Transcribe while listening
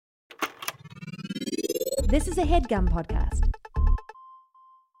This is a HeadGum podcast.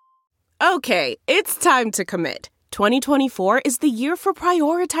 Okay, it's time to commit. 2024 is the year for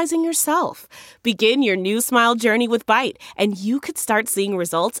prioritizing yourself. Begin your new smile journey with Byte, and you could start seeing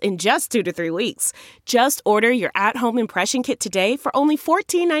results in just 2 to 3 weeks. Just order your at-home impression kit today for only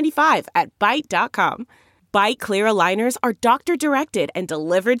 $14.95 at Byte.com. Byte Clear aligners are doctor-directed and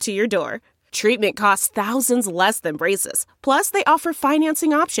delivered to your door. Treatment costs thousands less than braces. Plus, they offer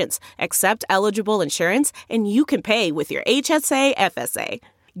financing options, accept eligible insurance, and you can pay with your HSA FSA.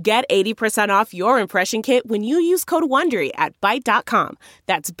 Get 80% off your impression kit when you use code WONDERY at Byte.com.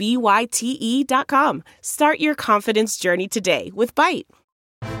 That's BYTE.com. Start your confidence journey today with Byte.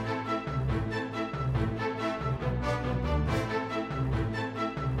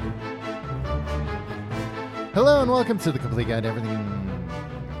 Hello and welcome to the Complete Guide to Everything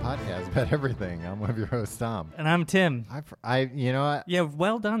podcast about everything. I'm one of your hosts, Tom. And I'm Tim. You know what? Yeah,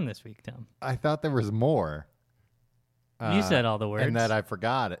 well done this week, Tom. I thought there was more. You said all the words. And that I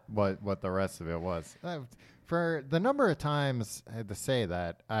forgot what the rest of it was. For the number of times I had to say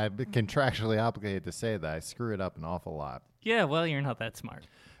that, I've been contractually obligated to say that, I screw it up an awful lot. Yeah, well, you're not that smart.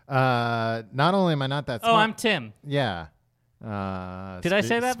 Not only am I not that smart. Oh, I'm Tim. Yeah. Did I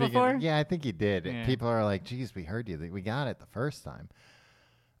say that before? Yeah, I think you did. Yeah. People are like, geez, we heard you. We got it the first time.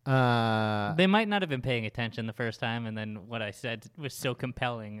 They might not have been paying attention the first time, and then what I said was so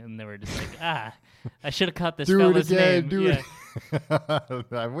compelling, and they were just like, I should have caught this fella's name. It.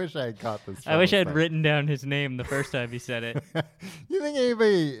 I wish I had caught this. I wish I had written down his name the first time he said it. You think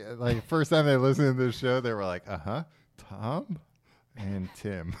anybody, like, first time they listened to this show, they were like, Tom and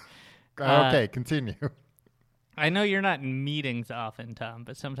Tim. Okay, continue. I know you're not in meetings often, Tom,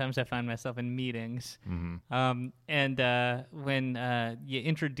 but sometimes I find myself in meetings. Mm-hmm. And when you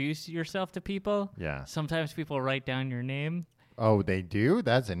introduce yourself to people, yeah, sometimes people write down your name. Oh, they do?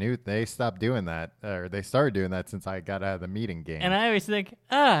 That's a new... They stopped doing that, or they started doing that since I got out of the meeting game. And I always think,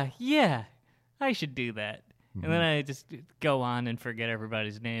 yeah, I should do that. Mm-hmm. And then I just go on and forget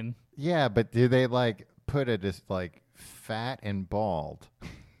everybody's name. Yeah, but do they, like, put it as, like, fat and bald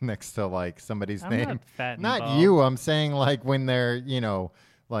next to, like, somebody's name? Not fat and not bald. You. I'm saying, like, when they're, you know,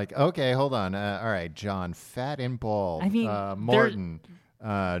 like, okay, hold on. All right, John, fat and bald. I mean, Martin,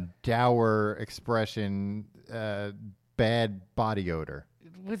 dour expression, bad body odor.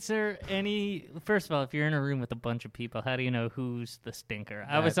 Was there any... First of all, if you're in a room with a bunch of people, how do you know who's the stinker?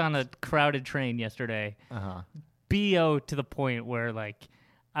 I was on a crowded train yesterday. BO to the point where, like,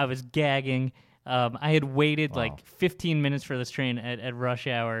 I was gagging. I had waited, like, 15 minutes for this train at rush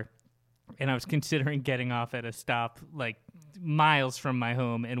hour, and I was considering getting off at a stop, like, miles from my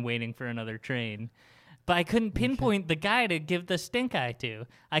home and waiting for another train. But I couldn't pinpoint the guy to give the stink eye to.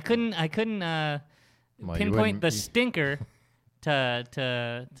 I couldn't pinpoint the stinker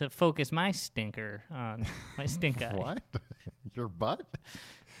to focus my stinker on my stink eye. What? Your butt?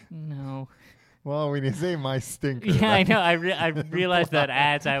 No. Well, when you say my stinker. Yeah, I know. I realized that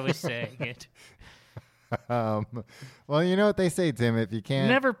as I was saying it. Well, you know what they say, Tim, if you can't...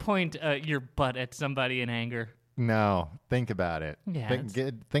 Never point your butt at somebody in anger. No, think about it. Yeah,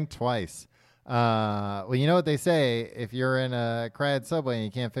 think twice. Well, you know what they say, if you're in a crowded subway and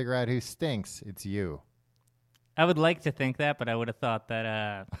you can't figure out who stinks, it's you. I would like to think that, but I would have thought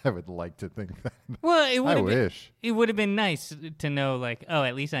that... I would like to think that. Well, it would. I wish. It would have been nice to know, like, oh,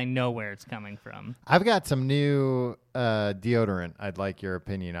 at least I know where it's coming from. I've got some new deodorant I'd like your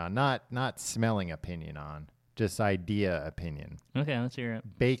opinion on. Not smelling opinion on, just idea opinion. Okay, let's hear it.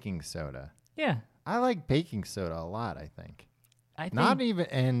 Baking soda. Yeah. I like baking soda a lot, I think.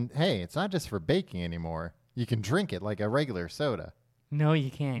 And hey, it's not just for baking anymore. You can drink it like a regular soda. No,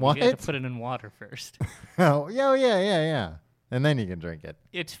 you can't. What? You have to put it in water first. Oh, yeah. And then you can drink it.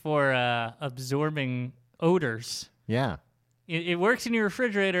 It's for absorbing odors. Yeah. It works in your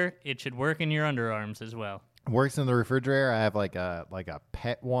refrigerator. It should work in your underarms as well. Works in the refrigerator. I have like a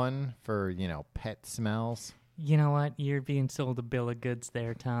pet one for, you know, pet smells. You know what? You're being sold a bill of goods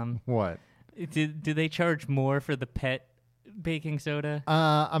there, Tom. What? Do they charge more for the pet baking soda?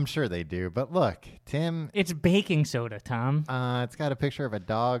 I'm sure they do, but look, Tim... It's baking soda, Tom. It's got a picture of a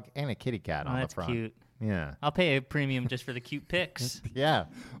dog and a kitty cat on the front. That's cute. Yeah. I'll pay a premium just for the cute pics. Yeah.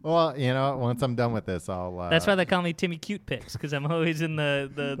 Well, you know, once I'm done with this, I'll... That's why they call me Timmy Cute Pics, because I'm always in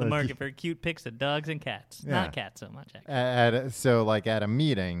the market for cute pics of dogs and cats. Yeah. Not cats so much, actually. So, like, at a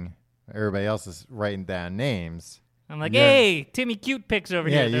meeting, everybody else is writing down names. I'm like, hey, Timmy Cute Pics over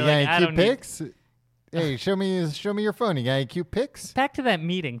here. Yeah, you got any cute pics? Hey, show me your phone. You got any cute pics? Back to that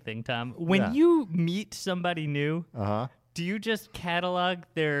meeting thing, Tom. When you meet somebody new, do you just catalog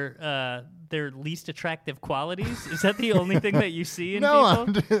their least attractive qualities? Is that the only thing that you see in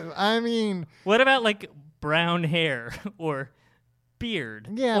people? I mean... What about, like, brown hair or beard.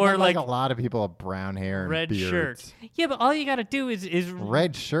 Yeah, or but like a lot of people have brown hair and red beards. shirt. Yeah, but all you got to do is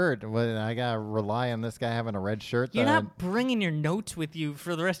red shirt. What, I got to rely on this guy having a red shirt? You're not bringing your notes with you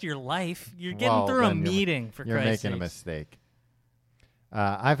for the rest of your life. You're getting through a meeting, for Christ's sake. You're making a mistake.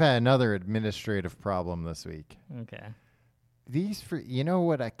 I've had another administrative problem this week. Okay. You know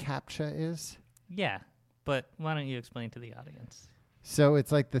what a CAPTCHA is? Yeah, but why don't you explain to the audience? So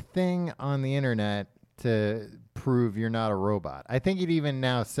it's like the thing on the internet to prove you're not a robot. I think it even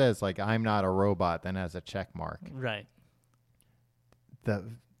now says like I'm not a robot, then has a check mark. Right.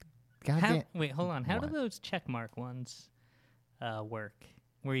 Wait, hold on. How do those check mark ones work?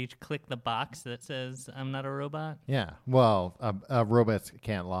 Where you click the box that says I'm not a robot? Yeah. Well, robots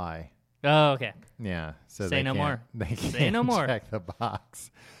can't lie. Oh, okay. Yeah. So Say no more. They can't Say no more. check the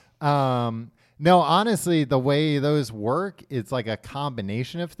box. No, honestly, the way those work, it's like a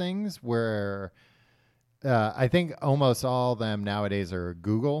combination of things where I think almost all of them nowadays are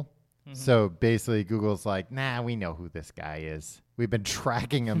Google. Mm-hmm. So basically, Google's like, nah, we know who this guy is. We've been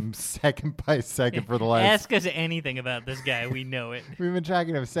tracking him second by second for the last... Ask us anything about this guy. We know it. We've been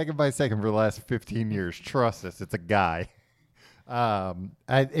tracking him second by second for the last 15 years. Trust us, it's a guy.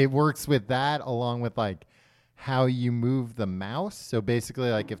 It works with that along with like how you move the mouse. So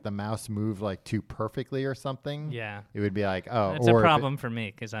basically, like if the mouse moved like too perfectly or something, yeah, it would be like, oh, it's a problem for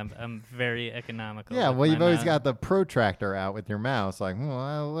me because I'm very economical. Yeah, well, you've always got the protractor out with your mouse. Like,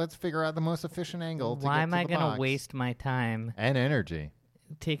 well, let's figure out the most efficient angle. Why am I going to waste my time and energy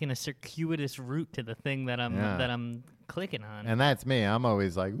taking a circuitous route to the thing that I'm clicking on? And that's me. I'm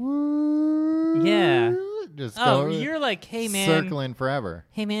always like, woo, yeah. Just you're like, hey man, circling forever.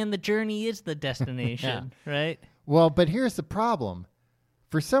 Hey man, the journey is the destination, right? Well, but here's the problem.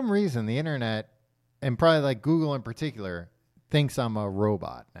 For some reason, the internet, and probably like Google in particular, thinks I'm a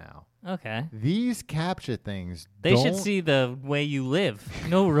robot now. Okay. These CAPTCHA things, they should see the way you live.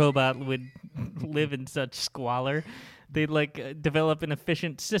 No robot would live in such squalor. They'd like develop an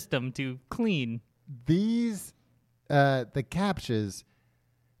efficient system to clean. These, the CAPTCHAs.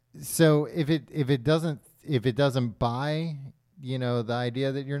 So if it doesn't buy, the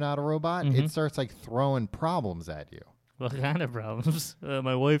idea that you're not a robot, mm-hmm. it starts like throwing problems at you. What kind of problems?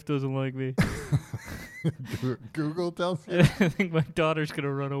 My wife doesn't like me. Google tells you? I think my daughter's going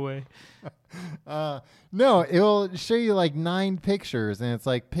to run away. No, it'll show you like 9 pictures, and it's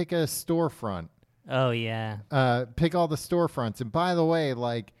like, pick a storefront. Oh, yeah. Pick all the storefronts. And by the way,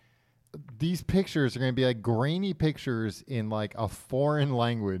 like, these pictures are going to be like grainy pictures in like a foreign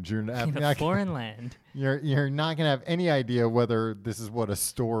language. You're not, in a foreign land. You're not going to have any idea whether this is what a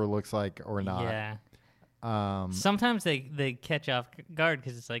store looks like or not. Yeah. Sometimes they catch off guard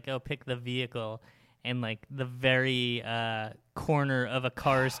because it's like, oh, pick the vehicle, and like the very corner of a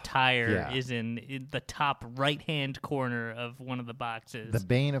car's tire is in the top right-hand corner of one of the boxes. The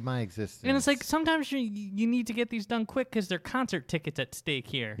bane of my existence. And it's like sometimes you need to get these done quick because there are concert tickets at stake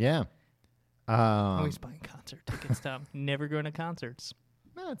here. Yeah. Always buying concert tickets, Tom. Never going to concerts.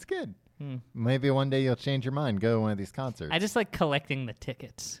 No, it's good. Maybe one day you'll change your mind, go to one of these concerts. I just like collecting the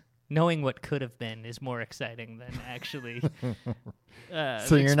tickets. Knowing what could have been is more exciting than actually.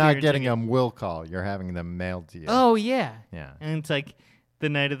 So you're not getting them will call. You're having them mailed to you. Oh, yeah. Yeah. And it's like the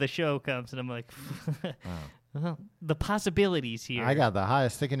night of the show comes, and I'm like, well, the possibilities here. I got the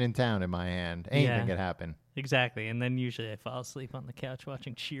hottest ticket in town in my hand. Anything could happen. Exactly. And then usually I fall asleep on the couch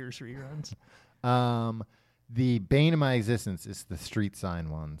watching Cheers reruns. The bane of my existence is the street sign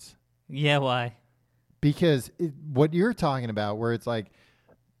ones. Yeah, why? Because what you're talking about, where it's like,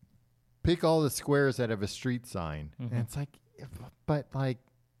 pick all the squares that have a street sign. Mm-hmm. And it's like, but like,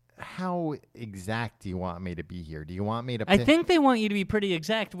 how exact do you want me to be here? Do you want me to I think they want you to be pretty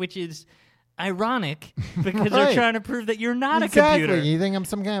exact, which is ironic because they're trying to prove that you're not a computer. You think I'm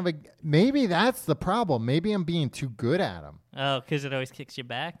some kind of maybe that's the problem. Maybe I'm being too good at them. Oh, because it always kicks you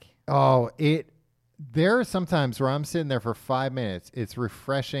back? Oh, there are some times where I'm sitting there for 5 minutes. It's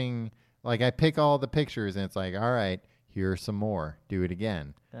refreshing. Like I pick all the pictures and it's like, all right, here's some more. Do it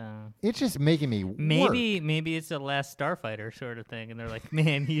again. It's just making me work. Maybe it's a Last Starfighter sort of thing, and they're like,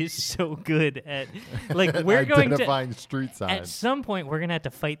 man, he is so good at like we're going to identifying street signs. At some point, we're gonna have to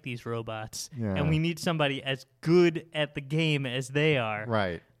fight these robots, and we need somebody as good at the game as they are.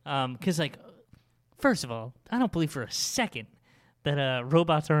 Right. Because like, first of all, I don't believe for a second that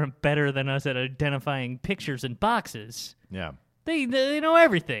robots aren't better than us at identifying pictures in boxes. Yeah. They know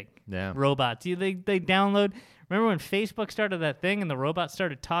everything. Yeah. Robots. They download. Remember when Facebook started that thing and the robots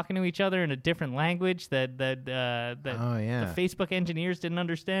started talking to each other in a different language that the Facebook engineers didn't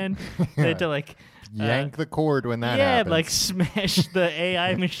understand? They had to like yank the cord when that happens. Yeah, like smash the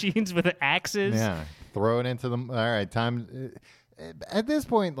AI machines with axes. Yeah. throw it into them. All right, time. At this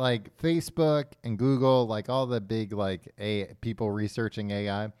point, like Facebook and Google, like all the big like people researching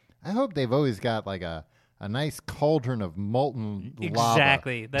AI, I hope they've always got like a nice cauldron of molten lava.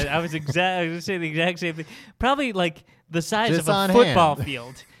 Exactly. I was going to say the exact same thing. Probably like the size Just of a football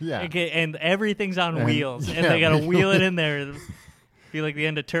field. Yeah. Okay, and everything's on wheels, and they got to wheel it in there. Be like the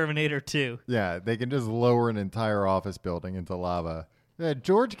end of Terminator 2. Yeah, they can just lower an entire office building into lava.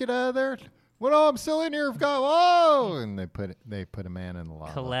 George, get out of there. Well, no, I'm still in here. Whoa! And they put a man in the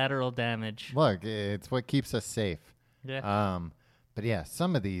lava. Collateral damage. Look, it's what keeps us safe. Yeah. But yeah,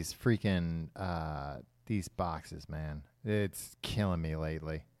 some of these freaking these boxes, man, it's killing me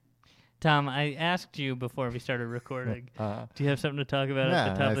lately. Tom, I asked you before we started recording, do you have something to talk about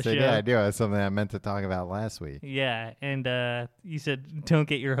at the top of the show? Yeah, I do. That's something I meant to talk about last week. Yeah, and you said, don't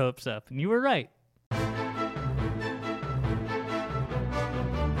get your hopes up. And you were right.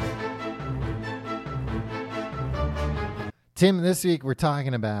 Tim, this week we're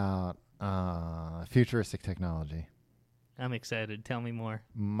talking about futuristic technology. I'm excited. Tell me more.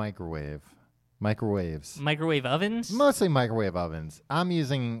 Microwaves. Microwave ovens? Mostly microwave ovens.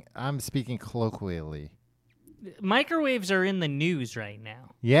 I'm speaking colloquially. Microwaves are in the news right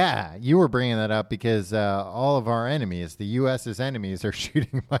now. Yeah, you were bringing that up because all of our enemies, the U.S.'s enemies, are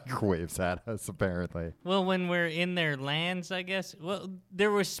shooting microwaves at us, apparently. Well, when we're in their lands, I guess. Well, there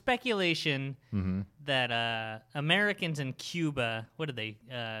was speculation that Americans in Cuba, what did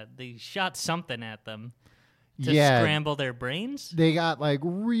they shot something at them to scramble their brains? They got like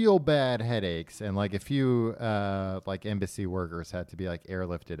real bad headaches, and like a few like embassy workers had to be like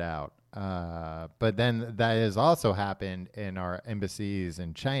airlifted out. But then that has also happened in our embassies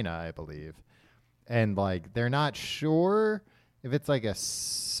in China, I believe. And like they're not sure if it's like a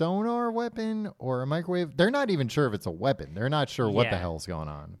sonar weapon or a microwave. They're not even sure if it's a weapon. They're not sure what the hell's going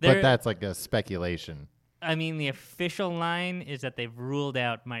on. But that's like a speculation. I mean, the official line is that they've ruled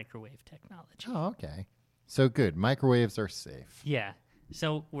out microwave technology. Oh, okay. So good. Microwaves are safe. Yeah.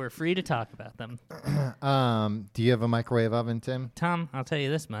 So we're free to talk about them. Do you have a microwave oven, Tim? Tom, I'll tell you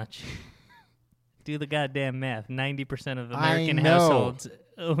this much. Do the goddamn math. 90% of American households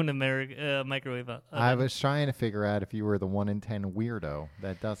own a microwave oven. I was trying to figure out if you were the 1 in 10 weirdo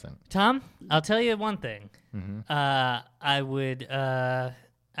that doesn't. Tom, I'll tell you one thing. I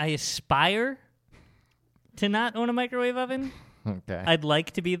aspire to not own a microwave oven. Okay. I'd like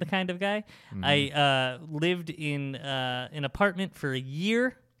to be the kind of guy. I lived in an apartment for a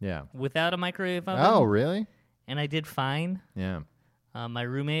year without a microwave oven. Oh, really? And I did fine. Yeah. My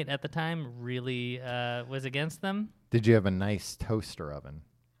roommate at the time really was against them. Did you have a nice toaster oven?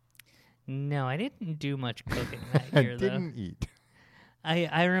 No, I didn't do much cooking that year, though. Didn't eat.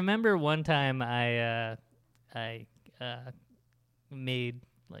 I remember one time I made,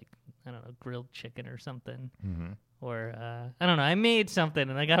 like, I don't know, grilled chicken or something. Or, I don't know, I made something,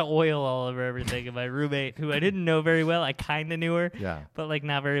 and I got oil all over everything, and my roommate, who I didn't know very well, I kind of knew her, but, like,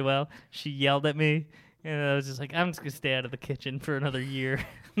 not very well, she yelled at me, and I was just like, I'm just going to stay out of the kitchen for another year,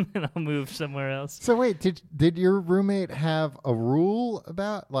 and I'll move somewhere else. So, wait, did your roommate have a rule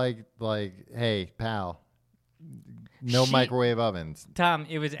about, like, hey, pal, no microwave ovens? Tom,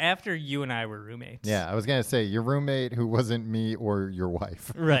 it was after you and I were roommates. Yeah, I was going to say, your roommate who wasn't me or your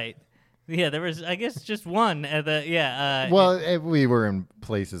wife. Right. Yeah, there was, I guess, just one at the, we were in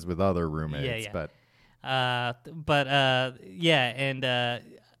places with other roommates, but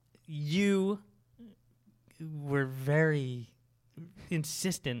you were very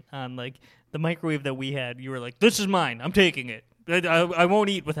insistent on, like, the microwave that we had. You were like, this is mine. I'm taking it. I won't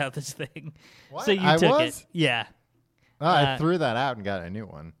eat without this thing. What? So you took it. Yeah. I threw that out and got a new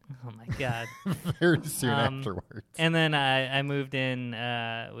one. Oh, my God. Very soon afterwards. And then I moved in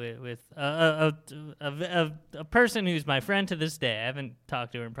with a person who's my friend to this day. I haven't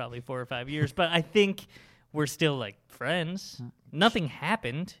talked to her in probably 4 or 5 years, but I think we're still, like, friends. Nothing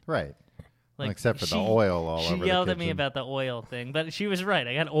happened. Right. Like, except for the oil all over the kitchen. She yelled at me about the oil thing, but she was right.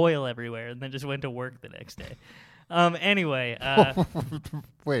 I got oil everywhere and then just went to work the next day. Anyway.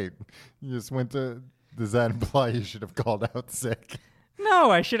 Wait, you just went to... Does that imply you should have called out sick? No,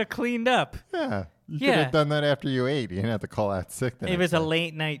 I should have cleaned up. Yeah. You could have done that after you ate. You didn't have to call out sick the next day. It was a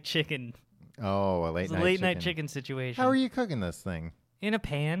late night chicken. Oh, a late night chicken situation. How are you cooking this thing? In a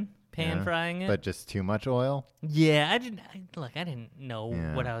pan frying it. But just too much oil? Yeah, I didn't know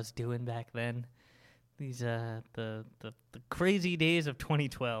what I was doing back then. These the crazy days of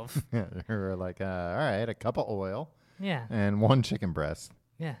 2012. You were like, all right, a cup of oil. Yeah. And 1 chicken breast.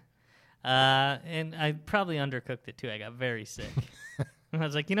 Yeah. And I probably undercooked it too. I got very sick. And I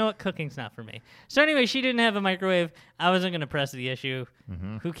was like, you know what? Cooking's not for me. So anyway, she didn't have a microwave. I wasn't going to press the issue.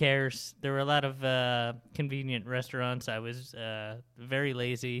 Who cares? There were a lot of convenient restaurants. I was very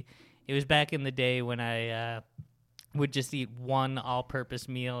lazy. It was back in the day when I would just eat one all-purpose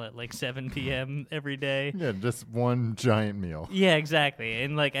meal at like 7 p.m. every day. Yeah, just one giant meal. Yeah, exactly.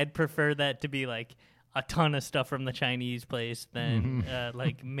 And like I'd prefer that to be like a ton of stuff from the Chinese place than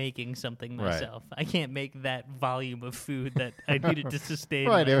like making something myself. Right. I can't make that volume of food that I needed to sustain.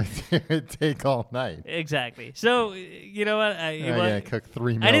 Right, it would take all night. Exactly. So you know what? I cook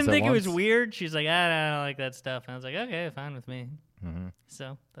 3 meals. I didn't think it was weird. She's like, I don't like that stuff. And I was like, okay, fine with me.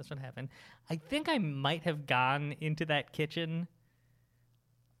 So that's what happened. I think I might have gone into that kitchen.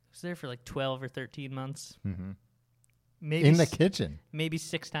 I was there for like 12 or 13 months. Maybe in the kitchen? Maybe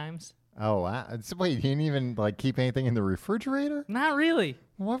 6 times. Oh, wow. So wait, you didn't even like keep anything in the refrigerator? Not really.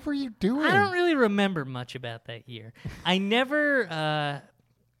 What were you doing? I don't really remember much about that year. I never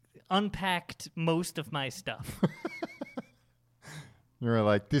unpacked most of my stuff. You were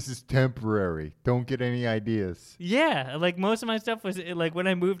like, this is temporary. Don't get any ideas. Yeah, like most of my stuff was like when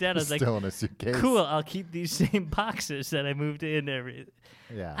I moved out, I was still like, in a suitcase. Cool, I'll keep these same boxes that I moved in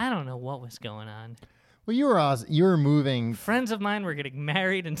Yeah. I don't know what was going on. Well, you were moving. Friends of mine were getting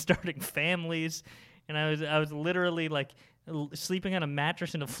married and starting families, and I was literally like sleeping on a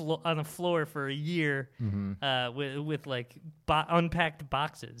mattress on the floor for a year with like unpacked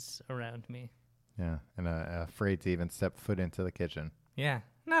boxes around me. Yeah, and afraid to even step foot into the kitchen. Yeah,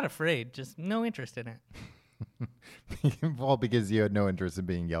 not afraid, just no interest in it. Well, because you had no interest in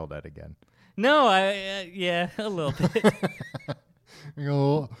being yelled at again. No, yeah, a little bit. You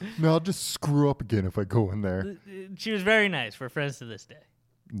know, no, I'll just screw up again if I go in there. She was very nice. We're friends to this day.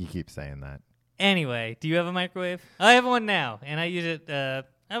 You keep saying that. Anyway, do you have a microwave? I have one now, and I use it,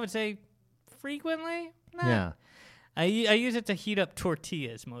 I would say, frequently. Nah. Yeah. I use it to heat up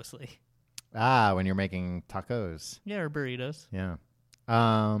tortillas mostly. When you're making tacos. Yeah, or burritos. Yeah.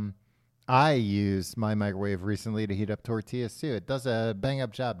 I used my microwave recently to heat up tortillas, too. It does a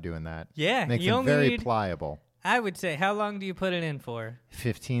bang-up job doing that. Yeah. Makes them very pliable. I would say, how long do you put it in for?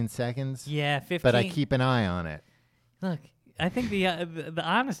 15 seconds. Yeah, 15. But I keep an eye on it. Look, I think the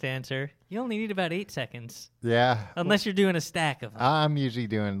honest answer, you only need about 8 seconds. Yeah. Unless you're doing a stack of them. I'm usually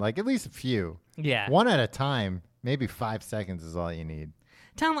doing like at least a few. Yeah. One at a time. Maybe 5 seconds is all you need.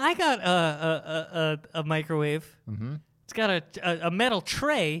 Tom, I got a microwave. It's got a metal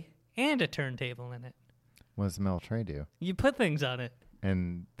tray and a turntable in it. What does the metal tray do? You put things on it.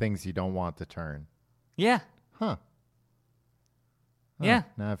 And things you don't want to turn. Yeah. Huh. Yeah.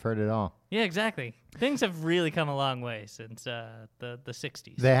 Now I've heard it all. Yeah, exactly. Things have really come a long way since the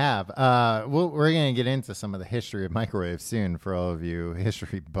 60s. They have. We're going to get into some of the history of microwaves soon for all of you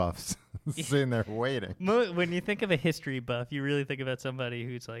history buffs sitting there waiting. When you think of a history buff, you really think about somebody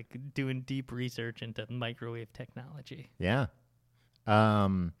who's like doing deep research into microwave technology. Yeah.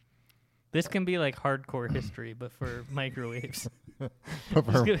 This can be like hardcore history, but for microwaves.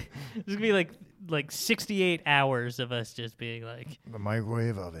 It's gonna be like 68 hours of us just being like the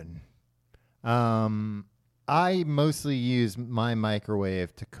microwave oven. I mostly use my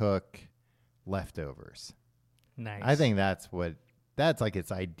microwave to cook leftovers. Nice. I think that's like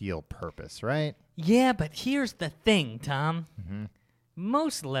its ideal purpose, right? Yeah, but here's the thing, Tom.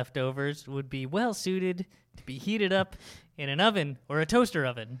 Most leftovers would be well suited to be heated up in an oven or a toaster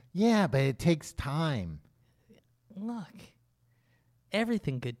oven. Yeah, but it takes time. Look,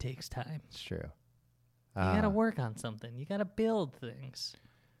 everything good takes time. It's true. You got to work on something. You got to build things.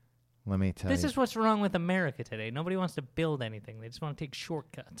 Let me tell you. This is what's wrong with America today. Nobody wants to build anything. They just want to take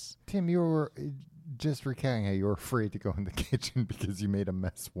shortcuts. Tim, you were just recounting how you were afraid to go in the kitchen because you made a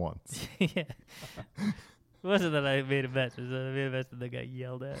mess once. Yeah. It wasn't that I made a mess. It was that I made a mess and then got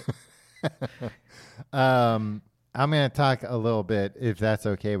yelled at. I'm going to talk a little bit, if that's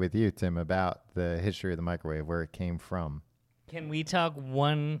okay with you, Tim, about the history of the microwave, where it came from. Can we talk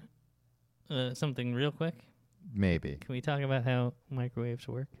something real quick? Maybe. Can we talk about how microwaves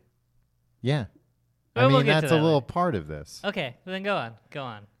work? Yeah. Well, I mean, we'll that's a little part of this. Okay, then go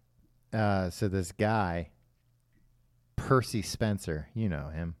on. So this guy, Percy Spencer, you know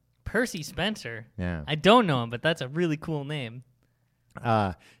him. Percy Spencer? Yeah. I don't know him, but that's a really cool name.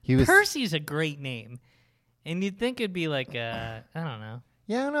 Percy's a great name. And you'd think it'd be like, I don't know.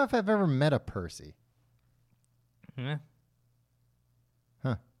 Yeah, I don't know if I've ever met a Percy. Yeah.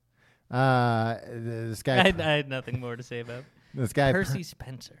 Huh. This guy. I had nothing more to say about this guy. Percy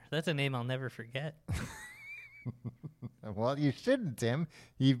Spencer. That's a name I'll never forget. Well, you shouldn't, Tim.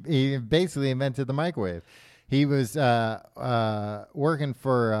 He basically invented the microwave. He was working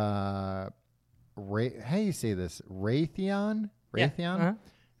for how do you say this? Raytheon Raytheon,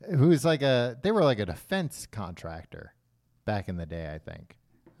 who's they were like a defense contractor back in the day, I think.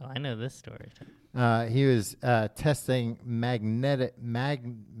 Oh, I know this story. He was testing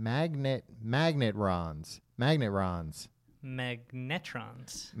magnetrons.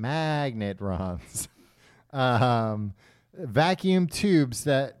 Vacuum tubes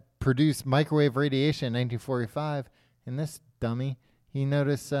that produce microwave radiation in 1945. And this dummy, he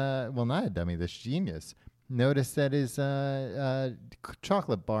noticed, not a dummy, this genius, noticed that his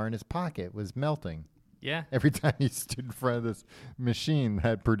chocolate bar in his pocket was melting. Yeah. Every time he stood in front of this machine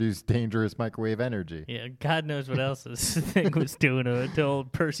that produced dangerous microwave energy. Yeah, God knows what else this thing was doing to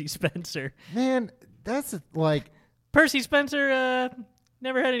old Percy Spencer. Man, that's like... Percy Spencer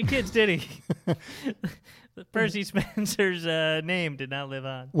never had any kids, did he? Percy Spencer's name did not live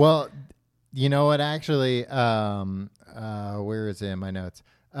on. Well, you know what, actually, where is it in my notes?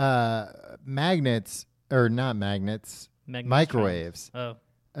 Magnets, or not magnets, microwaves. Oh.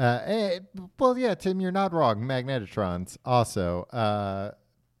 Well, yeah, Tim, you're not wrong. Magnetrons also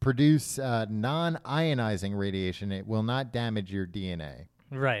produce non-ionizing radiation. It will not damage your DNA.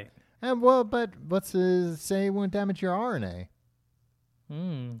 Right. But let's say it won't damage your RNA.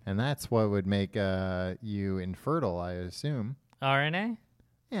 And that's what would make you infertile, I assume. RNA?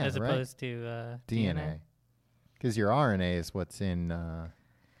 Yeah, as opposed to DNA? Because your RNA is what's in...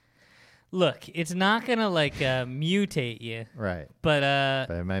 Look, it's not gonna mutate you, right? But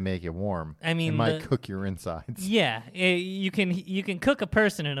it might make you warm. I mean, it might cook your insides. Yeah, you can cook a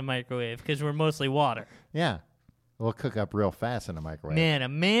person in a microwave because we're mostly water. Yeah, we'll cook up real fast in a microwave. Man, a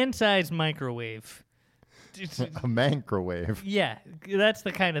man-sized microwave. A microwave. Yeah, that's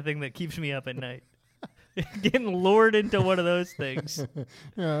the kind of thing that keeps me up at night. Getting lured into one of those things.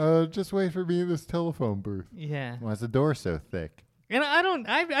 Yeah, just wait for me in this telephone booth. Yeah. Why is the door so thick? And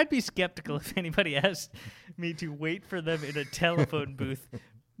I'd be skeptical if anybody asked me to wait for them in a telephone booth.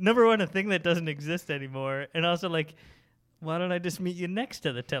 Number one, a thing that doesn't exist anymore. And also, why don't I just meet you next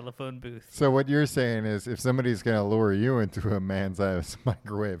to the telephone booth? So what you're saying is if somebody's going to lure you into a man-sized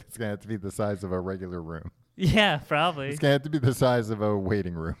microwave, it's going to have to be the size of a regular room. Yeah, probably. It's going to have to be the size of a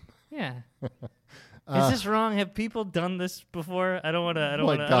waiting room. Yeah. Is this wrong? Have people done this before? I don't want to.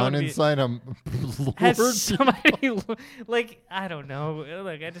 Gone inside a has somebody I don't know.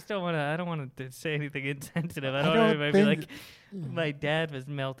 I just don't want to. I don't want to say anything insensitive. I don't want anybody to be like, my dad was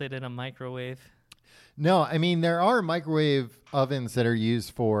melted in a microwave. No, I mean there are microwave ovens that are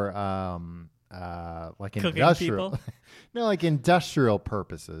used for cooking industrial. No, industrial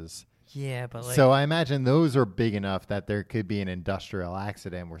purposes. Yeah, but so I imagine those are big enough that there could be an industrial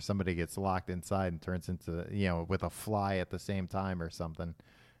accident where somebody gets locked inside and turns into, with a fly at the same time or something. And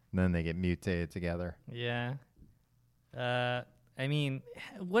then they get mutated together. Yeah. I mean,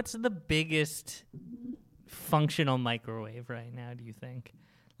 what's the biggest functional microwave right now, do you think?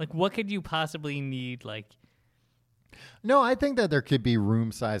 What could you possibly need, No, I think that there could be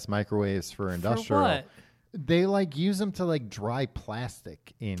room-sized microwaves for industrial. For what? They use them to dry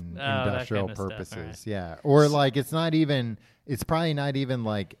plastic in industrial purposes. Stuff, right. Yeah. Or it's probably not even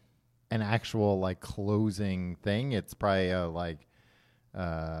an actual closing thing. It's probably a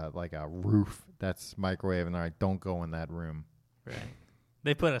roof that's microwave and they're like, don't go in that room. Right.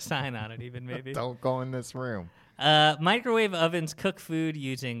 They put a sign on it even maybe. Don't go in this room. Microwave ovens cook food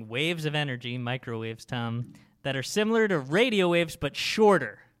using waves of energy, microwaves, Tom, that are similar to radio waves but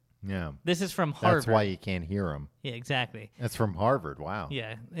shorter. Yeah. This is from Harvard. That's why you can't hear them. Yeah, exactly. That's from Harvard. Wow.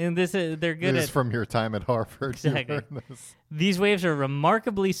 Yeah. And they're good This is from your time at Harvard. Exactly. These waves are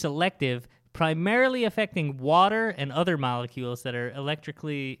remarkably selective, primarily affecting water and other molecules that are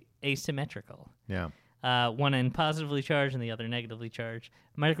electrically asymmetrical. Yeah. One end positively charged and the other negatively charged.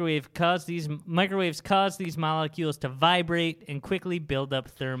 Microwaves cause these molecules to vibrate and quickly build up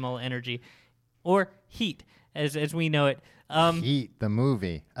thermal energy, or heat, as we know it. Heat, the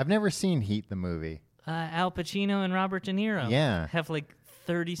movie. I've never seen Heat, the movie. Al Pacino and Robert De Niro. Yeah. Have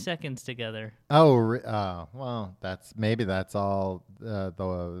 30 seconds together. Oh, well, that's all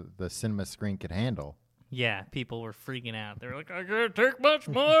the cinema screen could handle. Yeah, people were freaking out. They were like, I can't take much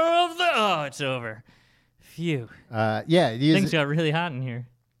more of that. Oh, it's over. Phew. Yeah. Things got really hot in here.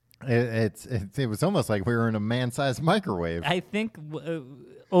 It was almost like we were in a man-sized microwave. I think,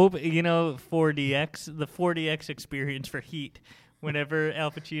 4DX, the 4DX experience for Heat, whenever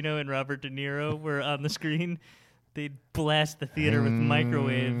Al Pacino and Robert De Niro were on the screen, they'd blast the theater with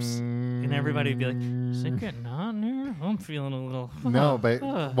microwaves, and everybody would be like, is it getting hot in here? I'm feeling a little... No, but,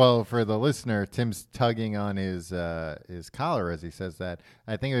 well, for the listener, Tim's tugging on his collar as he says that.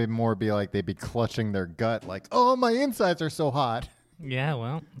 I think it would more be like they'd be clutching their gut, like, oh, my insides are so hot. Yeah,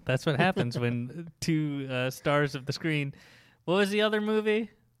 well, that's what happens when two stars of the screen What was the other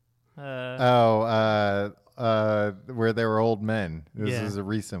movie? Where they were old men. This is a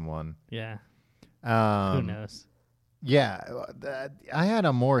recent one. Yeah. Who knows? Yeah, I had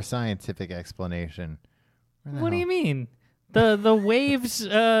a more scientific explanation. What do you mean? The waves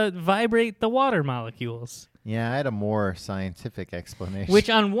vibrate the water molecules. Yeah, I had a more scientific explanation. Which,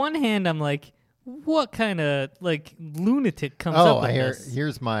 on one hand, I'm like, what kind of lunatic comes up with this?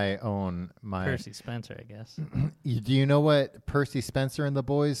 Here's my Percy Spencer, I guess. Do you know what Percy Spencer and the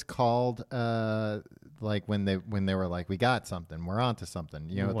boys called? When they were like, we got something, we're onto something.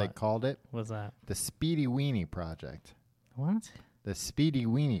 You know what they called it? What's that? The Speedy Weenie Project. What? The Speedy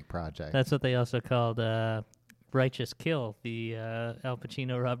Weenie Project. That's what they also called Righteous Kill, the Al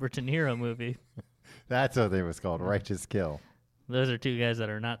Pacino, Robert De Niro movie. That's what it was called, Righteous Kill. Those are two guys that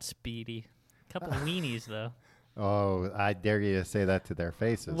are not speedy. Couple of weenies, though. Oh, I dare you to say that to their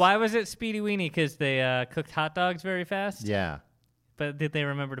faces. Why was it Speedy Weenie? Because they cooked hot dogs very fast? Yeah. But did they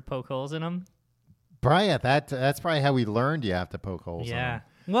remember to poke holes in them? Probably that's probably how we learned you have to poke holes in them.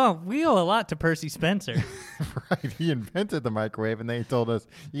 Well, we owe a lot to Percy Spencer. Right. He invented the microwave, and they told us,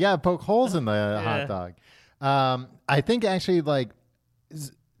 you got to poke holes in the hot dog. I think actually,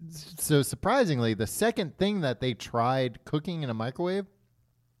 so surprisingly, the second thing that they tried cooking in a microwave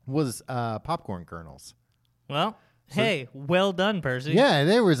was popcorn kernels. Well, hey, well done, Percy. Yeah,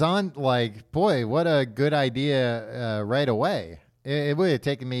 they was on boy, what a good idea right away. It would have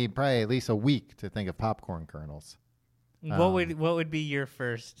taken me probably at least a week to think of popcorn kernels. What would be your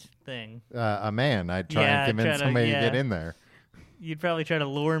first thing? A man. I'd try and convince somebody to get in there. You'd probably try to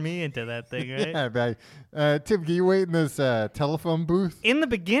lure me into that thing, right? Yeah, Tim, can you wait in this telephone booth? In the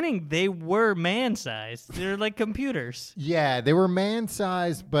beginning, they were man-sized. They're like computers. Yeah, they were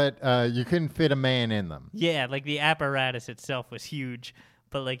man-sized, but you couldn't fit a man in them. Yeah, the apparatus itself was huge,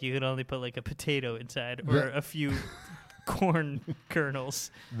 but you could only put a potato inside or a few corn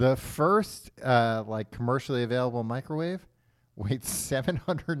kernels. The first commercially available microwave weighed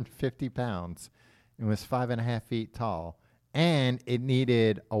 750 pounds and was 5.5 feet tall. And it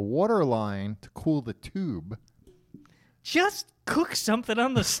needed a water line to cool the tube. Just cook something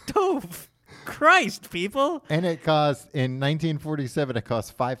on the stove. Christ, people. And it cost, in 1947, it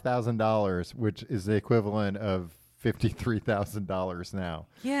cost $5,000, which is the equivalent of $53,000 now.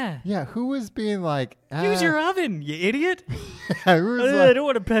 Yeah. Yeah, who was being like... Use your oven, you idiot. I don't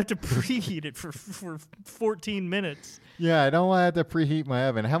want to have to preheat it for 14 minutes. Yeah, I don't want to have to preheat my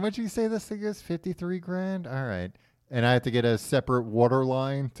oven. How much you say this thing is? $53,000? All right. And I have to get a separate water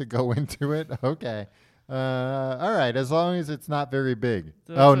line to go into it? Okay. All right, as long as it's not very big.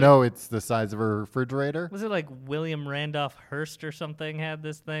 So no, it's the size of a refrigerator. Was it William Randolph Hearst or something had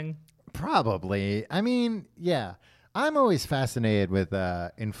this thing? Probably. I mean, yeah. I'm always fascinated with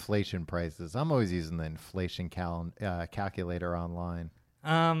inflation prices. I'm always using the inflation calculator online.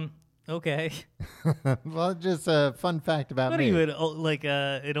 Okay. Well, just a fun fact about me. What are you,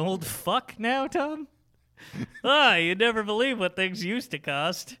 an old fuck now, Tom? You'd never believe what things used to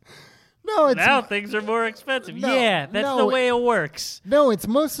cost. No, it's now things are more expensive. No, yeah, that's the way it works. No, it's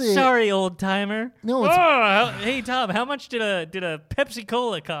mostly. Sorry, old timer. No, it's. Hey Tom, how much did a Pepsi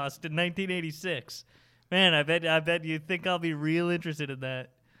Cola cost in 1986? Man, I bet you think I'll be real interested in that.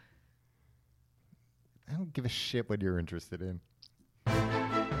 I don't give a shit what you're interested in.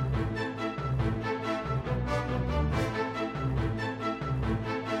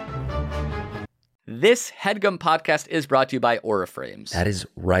 This HeadGum podcast is brought to you by Aura Frames. That is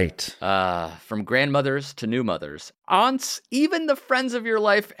right. From grandmothers to new mothers, aunts, even the friends of your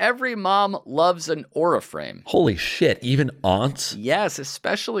life, every mom loves an Aura frame. Holy shit, even aunts? Yes,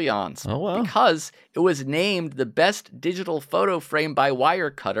 especially aunts. Oh, wow. Because it was named the best digital photo frame by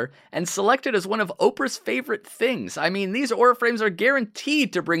Wirecutter and selected as one of Oprah's favorite things. I mean, these Aura frames are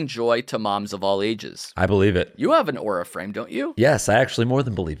guaranteed to bring joy to moms of all ages. I believe it. You have an Aura frame, don't you? Yes, I actually more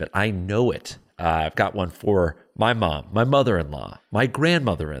than believe it. I know it. I've got one for my mom, my mother-in-law, my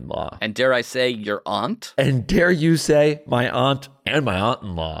grandmother-in-law. And dare I say, your aunt? And dare you say, my aunt and my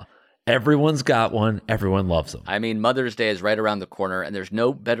aunt-in-law. Everyone's got one. Everyone loves them. I mean, Mother's Day is right around the corner, and there's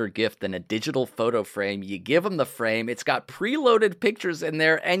no better gift than a digital photo frame. You give them the frame. It's got preloaded pictures in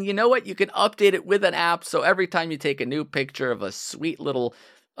there, and you know what? You can update it with an app, so every time you take a new picture of a sweet little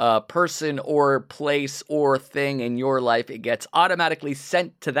person or place or thing in your life, it gets automatically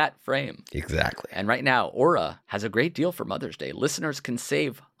sent to that frame. Exactly. And right now, Aura has a great deal for Mother's Day. Listeners can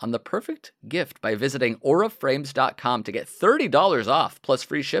save on the perfect gift by visiting auraframes.com to get $30 off plus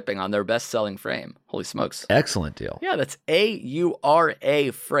free shipping on their best-selling frame. Holy smokes. Excellent deal. Yeah, that's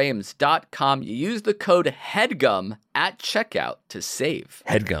AURAFrames.com. You use the code HEADGUM at checkout to save.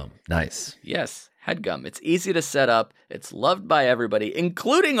 HeadGum. Nice. Yes, HEADGUM. It's easy to set up. It's loved by everybody,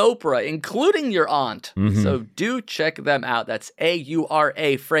 including Oprah, including your aunt. So do check them out. That's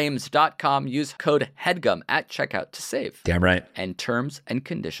AURAFrames.com. Use code HEADGUM at checkout to save. Damn right. And terms and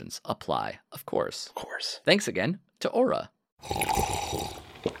conditions apply, of course. Of course. Thanks again to Aura.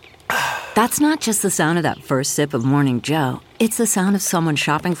 That's not just the sound of that first sip of Morning Joe. It's the sound of someone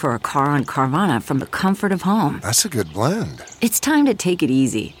shopping for a car on Carvana from the comfort of home. That's a good blend. It's time to take it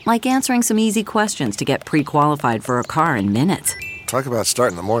easy, like answering some easy questions to get pre-qualified for a car in minutes. Talk about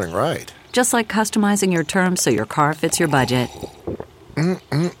starting the morning right. Just like customizing your terms so your car fits your budget.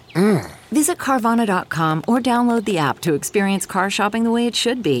 Visit Carvana.com or download the app to experience car shopping the way it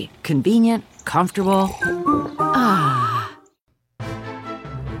should be. Convenient, comfortable.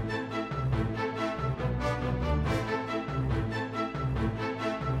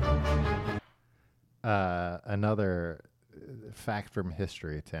 Another fact from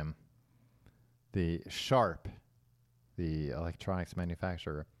history, Tim. The Sharp, the electronics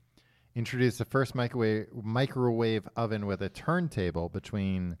manufacturer, introduced the first microwave oven with a turntable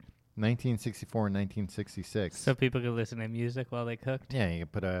between 1964 and 1966. So people could listen to music while they cooked? Yeah, you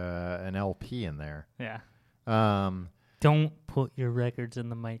could put an LP in there. Yeah. Don't put your records in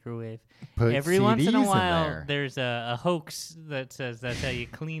the microwave. Put Every CDs once in a in while, there. there's a hoax that says that's how you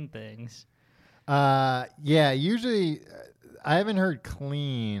clean things. Yeah, usually I haven't heard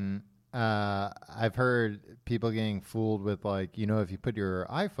clean. I've heard people getting fooled with if you put your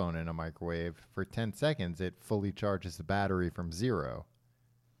iPhone in a microwave for 10 seconds, it fully charges the battery from 0.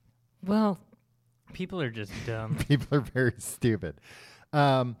 Well, people are just dumb. People are very stupid.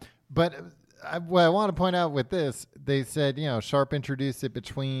 But what I want to point out with this, they said, Sharp introduced it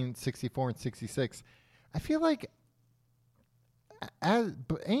between 64 and 66. I feel like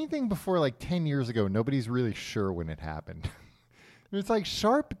anything before 10 years ago, nobody's really sure when it happened. It's like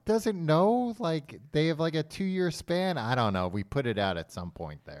Sharp doesn't know. They have a 2-year span. I don't know. We put it out at some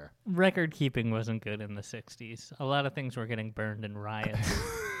point there. Record keeping wasn't good in the 60s. A lot of things were getting burned in riots.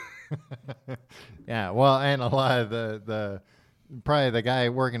 Yeah, well, and a lot of the probably the guy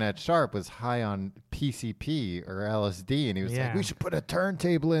working at Sharp was high on PCP or LSD, and he was like, we should put a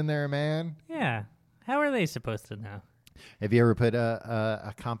turntable in there, man. Yeah. How are they supposed to know? Have you ever put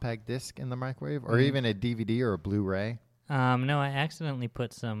a compact disc in the microwave, or even a DVD or a Blu-ray? No, I accidentally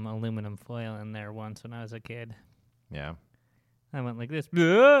put some aluminum foil in there once when I was a kid. Yeah. I went like this.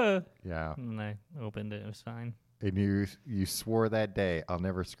 Yeah. And I opened it. It was fine. And you swore that day, I'll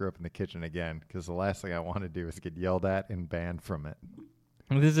never screw up in the kitchen again, because the last thing I want to do is get yelled at and banned from it.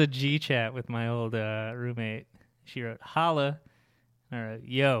 This is a G chat with my old roommate. She wrote, holla. I wrote,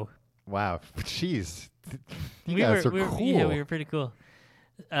 yo. Wow. Jeez. You guys are cool. Yeah, we were pretty cool.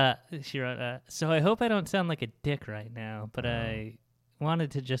 She wrote, so I hope I don't sound like a dick right now, but I wanted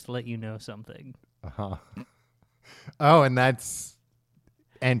to just let you know something. Uh-huh. Oh, and that's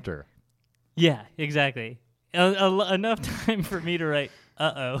enter. Yeah, exactly. Enough time for me to write,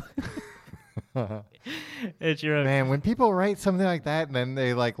 uh-oh. And she wrote, man, when people write something like that and then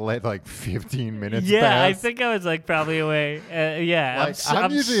they let 15 minutes yeah, pass. I think I was probably away. Yeah.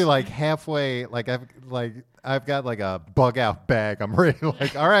 I'm usually halfway, I've got a bug out bag. I'm ready.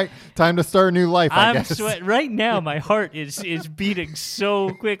 All right, time to start a new life. I guess. Right now. My heart is beating so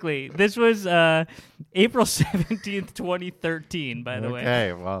quickly. This was April 17th, 2013. By the way.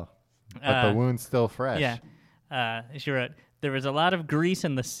 Okay, well, but the wound's still fresh. Yeah. She wrote, there was a lot of grease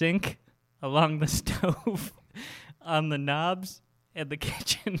in the sink, along the stove, on the knobs, and the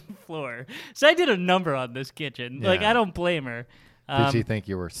kitchen floor. So I did a number on this kitchen. Yeah. I don't blame her. Did she think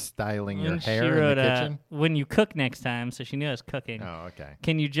you were styling your hair she wrote, in the kitchen? When you cook next time, so she knew I was cooking. Oh, okay.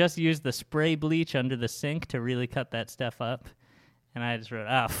 Can you just use the spray bleach under the sink to really cut that stuff up? And I just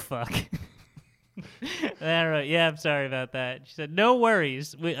wrote, fuck. And I wrote, yeah, I'm sorry about that. She said, no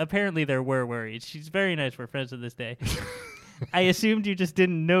worries. Apparently there were worries. She's very nice. We're friends to this day. I assumed you just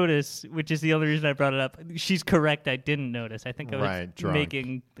didn't notice, which is the only reason I brought it up. She's correct. I didn't notice. I think I was drunk.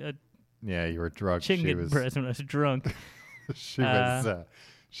 making a Yeah, you were drunk. chingan breast when I was drunk.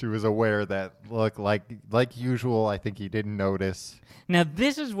 She was aware that, look, like usual, I think he didn't notice. Now,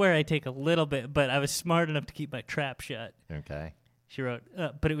 this is where I take a little bit, but I was smart enough to keep my trap shut. Okay. She wrote,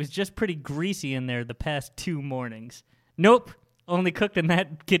 but it was just pretty greasy in there the past 2 mornings. Nope. Only cooked in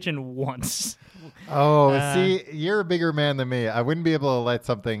that kitchen once. Oh, see, you're a bigger man than me. I wouldn't be able to let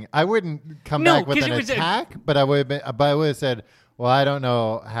something. I wouldn't come back with an attack, but I would have said, well, I don't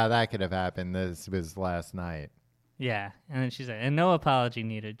know how that could have happened. This was last night. Yeah, and then she said, and no apology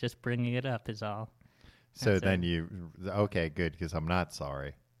needed. Just bringing it up is all. So then okay, good, because I'm not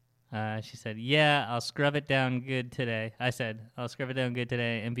sorry. She said, yeah, I'll scrub it down good today. I said, I'll scrub it down good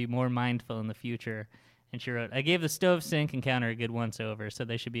today and be more mindful in the future. And she wrote, I gave the stove, sink, and counter a good once-over, so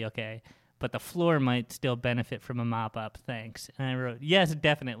they should be okay. But the floor might still benefit from a mop-up, thanks. And I wrote, yes,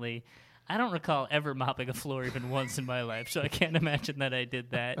 definitely. I don't recall ever mopping a floor even once in my life, so I can't imagine that I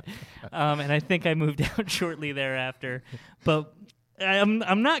did that. And I think I moved out shortly thereafter. But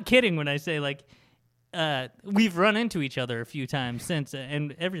I'm not kidding when I say, like, we've run into each other a few times since,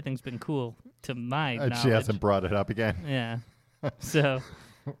 and everything's been cool to my knowledge. She hasn't brought it up again. Yeah. So.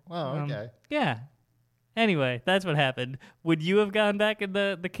 Well, okay. Yeah. Anyway, that's what happened. Would you have gone back in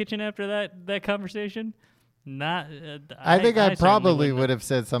the kitchen after that conversation? Not. I think I certainly probably wouldn't would have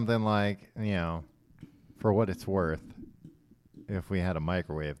said something like, for what it's worth, if we had a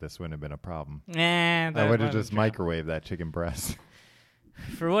microwave, this wouldn't have been a problem. I would have just microwaved that chicken breast.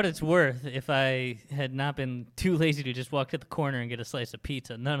 For what it's worth, if I had not been too lazy to just walk to the corner and get a slice of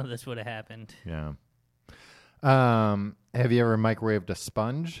pizza, none of this would have happened. Yeah. Have you ever microwaved a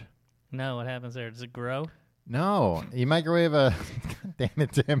sponge? No, what happens there? Does it grow? No, you microwave a. God damn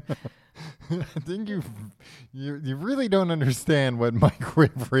it, Tim! I think you really don't understand what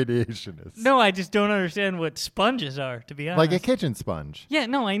microwave radiation is. No, I just don't understand what sponges are. To be honest, like a kitchen sponge. Yeah,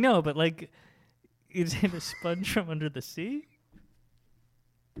 no, I know, but like, is it a sponge from under the sea?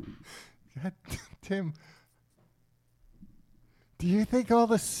 God, Tim. Do you think all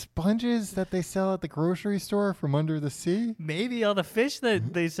the sponges that they sell at the grocery store are from under the sea? Maybe all the fish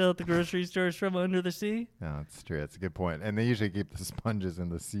that they sell at the grocery store is from under the sea. No, it's true. That's a good point. And they usually keep the sponges in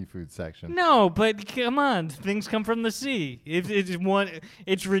the seafood section. No, but come on, things come from the sea. If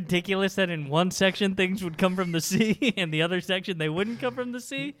it's ridiculous that in one section things would come from the sea and the other section they wouldn't come from the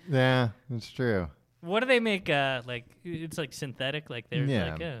sea. Yeah, that's true. What do they make? Like it's like synthetic, like they're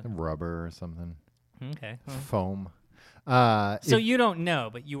like rubber or something. Okay, well. Foam. So you don't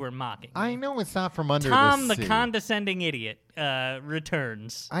know, but you were mocking. I know it's not from under Tom, the sea. the condescending idiot,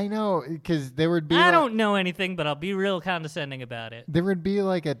 returns. I know, because there would be. I don't know anything, but I'll be real condescending about it. There would be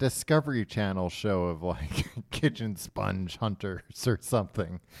like a Discovery Channel show of like kitchen sponge hunters or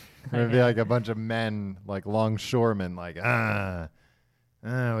something. There would be like a bunch of men, like longshoremen, like we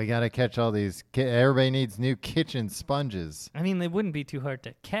got to catch all these. Everybody needs new kitchen sponges. I mean, they wouldn't be too hard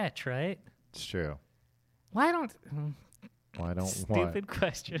to catch, right? It's true. Why don't Stupid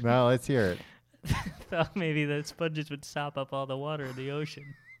question. No, let's hear it. Thought maybe the sponges would sop up all the water in the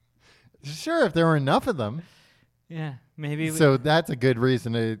ocean. Sure, if there were enough of them. Yeah, maybe. So that's a good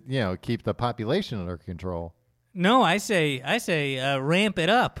reason to keep the population under control. No, I say ramp it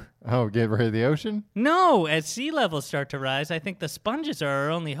up. Oh, get rid of the ocean? No, as sea levels start to rise, I think the sponges are our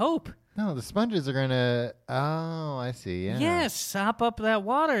only hope. No, the sponges are gonna. Oh, I see. Yeah. Yes, sop up that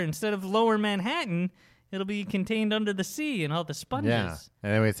water instead of lower Manhattan. It'll be contained under the sea and all the sponges. Yeah,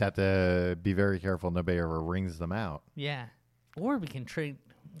 and then we just have to be very careful nobody ever wrings them out. Yeah, or we can train.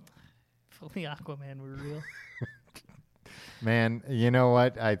 If only Aquaman were real. Man, you know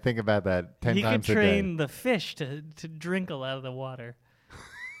what? I think about that 10 times a day. He could train the fish to drink a lot of the water.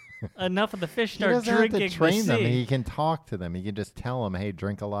 Enough of the fish start drinking the sea. He doesn't have to train them. He can talk to them. He can just tell them, hey,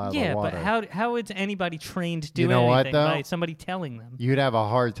 drink a lot of the water. Yeah, but how is anybody trained to do anything what, by somebody telling them? You'd have a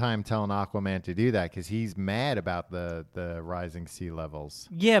hard time telling Aquaman to do that because he's mad about the rising sea levels.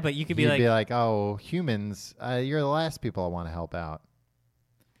 Yeah, but you could be like, oh, humans, you're the last people I want to help out.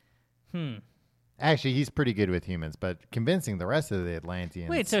 Actually, he's pretty good with humans, but convincing the rest of the Atlanteans.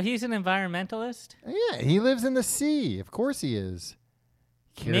 Wait, so he's an environmentalist? Yeah, he lives in the sea. Of course he is.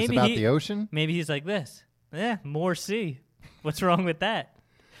 Cares about the ocean? Maybe he's like this. Yeah, more sea. What's wrong with that?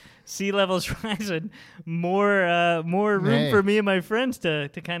 Sea levels rising, more room for me and my friends to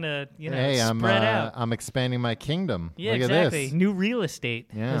kind of spread out. I'm expanding my kingdom. Yeah, Look exactly. At this. New real estate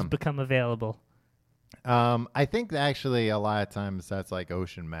has become available. I think actually a lot of times that's like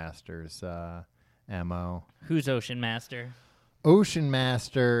Ocean Master's MO. Who's Ocean Master? Ocean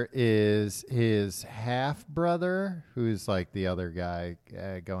Master is his half brother, who's like the other guy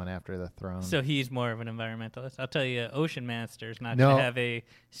going after the throne. So he's more of an environmentalist. I'll tell you, Ocean Master's not going to have a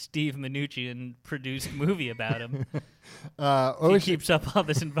Steve Mnuchin produced movie about him. He keeps up all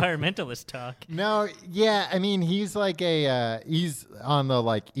this environmentalist talk. No, yeah, I mean he's like he's on the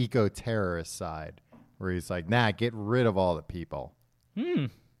like eco-terrorist side, where he's like, nah, get rid of all the people.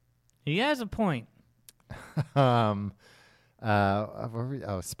 He has a point.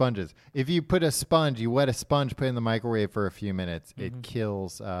 Sponges. If you put a sponge, you wet a sponge, put it in the microwave for a few minutes, it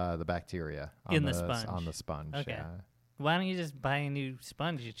kills the bacteria on the sponge. Okay. Why don't you just buy a new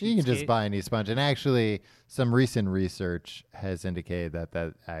sponge? You can just buy a new sponge. And actually, some recent research has indicated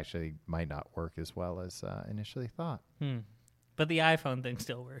that actually might not work as well as initially thought. But the iPhone thing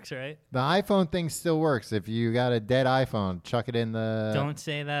still works, right? The iPhone thing still works. If you got a dead iPhone, chuck it in the... Don't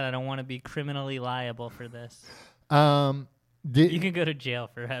say that. I don't want to be criminally liable for this. You can go to jail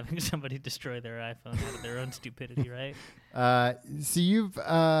for having somebody destroy their iPhone out of their own stupidity, right? So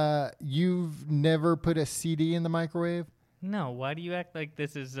you've never put a CD in the microwave? No. Why do you act like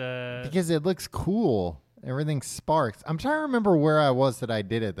this is... Because it looks cool. Everything sparks. I'm trying to remember where I was that I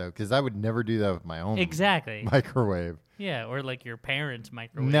did it, though, because I would never do that with my own microwave. Yeah, or like your parents'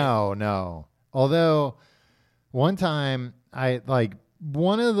 microwave. No. Although, one time,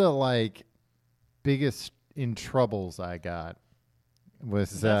 one of the, biggest in troubles I got was...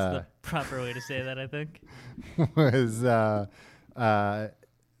 That's the proper way to say that, I think. Was,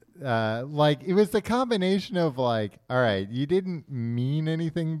 it was the combination of, all right, you didn't mean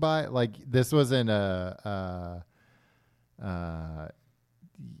anything by... this wasn't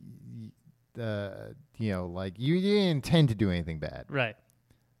you didn't intend to do anything bad. Right.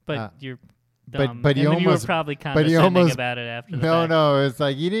 But you're... But you were probably condescending about it after the fact. No, it's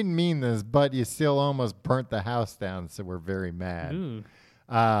you didn't mean this, but you still almost burnt the house down, so we're very mad. Ooh.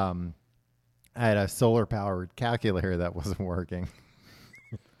 I had a solar-powered calculator that wasn't working.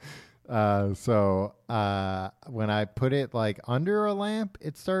 So when I put it under a lamp,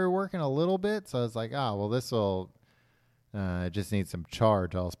 it started working a little bit. So I was like, this will just need some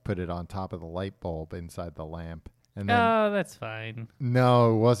charge. I'll just put it on top of the light bulb inside the lamp. And then, that's fine.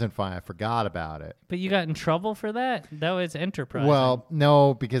 No, it wasn't fine. I forgot about it. But you got in trouble for that? That was enterprising. Well,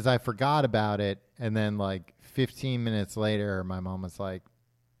 no, because I forgot about it. And then 15 minutes later, my mom was like,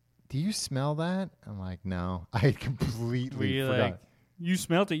 do you smell that? I'm like, no, I completely forgot. You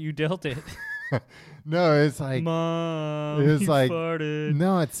smelt it, you dealt it. No, it's Mom, it's you farted.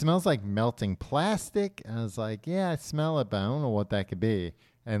 No, it smells like melting plastic. I was like, yeah, I smell it, but I don't know what that could be.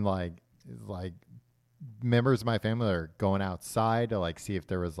 And members of my family are going outside to see if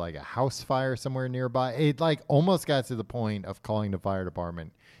there was a house fire somewhere nearby. It almost got to the point of calling the fire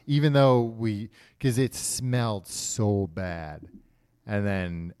department, even though because it smelled so bad. And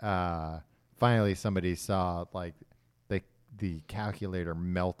then finally somebody saw the calculator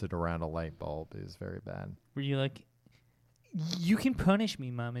melted around a light bulb. It was very bad. Were you like, you can punish me,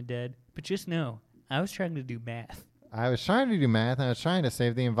 Mom and Dad, but just know, I was trying to do math. I was trying to do math, and I was trying to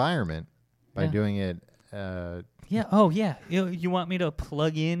save the environment by doing it. Yeah. Oh, yeah. You want me to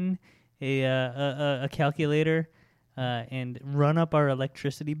plug in a calculator and run up our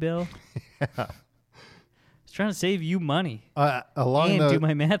electricity bill? Yeah. I was trying to save you money and do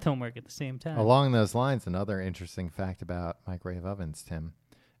my math homework at the same time. Along those lines, another interesting fact about microwave ovens, Tim.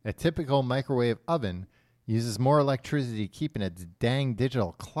 A typical microwave oven uses more electricity keeping its dang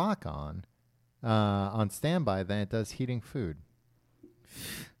digital clock on standby than it does heating food.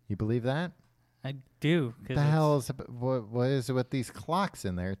 You believe that? I do. What the hell is what is it with these clocks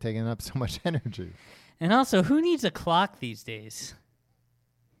in there taking up so much energy? And also, who needs a clock these days?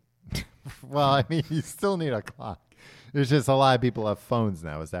 Well, I mean, you still need a clock. There's just a lot of people have phones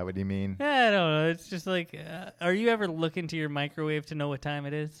now. Is that what you mean? I don't know. It's just are you ever looking to your microwave to know what time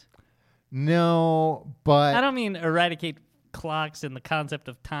it is? No, but... I don't mean eradicate clocks and the concept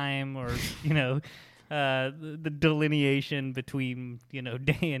of time or, the delineation between,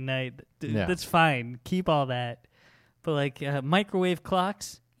 day and night. That's fine. Keep all that. But, microwave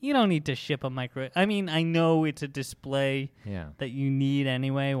clocks... You don't need to ship a microwave. I mean, I know it's a display that you need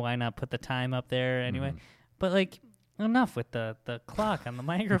anyway. Why not put the time up there anyway? But, enough with the clock on the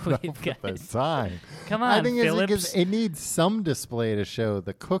microwave, guys. The time. Come on, I think Phillips. It's because it needs some display to show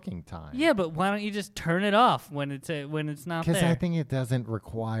the cooking time. Yeah, but why don't you just turn it off when it's not there? Because I think it doesn't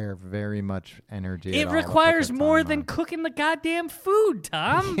require very much energy. It requires more than cooking the goddamn food,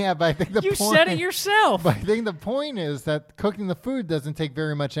 Tom. Yeah, but I think you said it yourself. But I think the point is that cooking the food doesn't take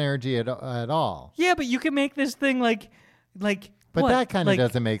very much energy at all. Yeah, but you can make this thing like. But that kind of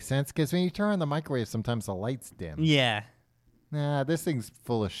doesn't make sense because when you turn on the microwave, sometimes the lights dim. Yeah. Nah, this thing's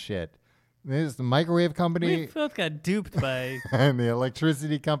full of shit. This is the microwave company. We both got duped by... and the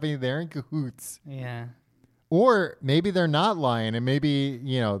electricity company, they're in cahoots. Yeah. Or maybe they're not lying, and maybe,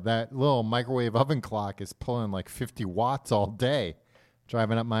 that little microwave oven clock is pulling 50 watts all day,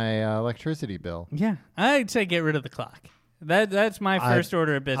 driving up my electricity bill. Yeah. I'd say get rid of the clock. That's my first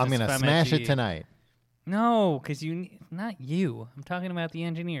order of business. I'm going to smash it tonight. No, because not you. I'm talking about the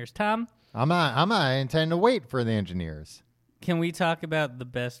engineers. Tom? I'm not intending to wait for the engineers. Can we talk about the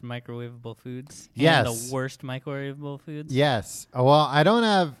best microwavable foods? Yes. And the worst microwavable foods? Yes. Well, I don't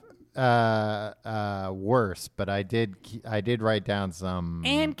have worse, but I did write down some.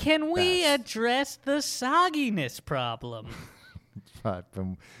 And can we best. address the sogginess problem? But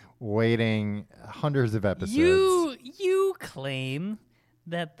waiting hundreds of episodes. You claim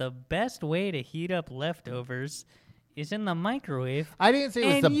that the best way to heat up leftovers is in the microwave. I didn't say it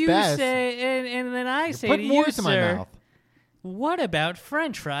was and the you best. Say, and then I say Put to more you, to my sir, mouth. what about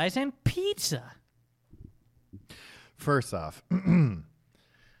French fries and pizza? First off,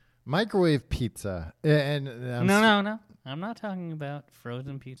 microwave pizza. And No. I'm not talking about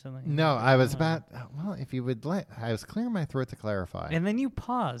frozen pizza. No, I was about. Well, if you would let, I was clearing my throat to clarify. And then you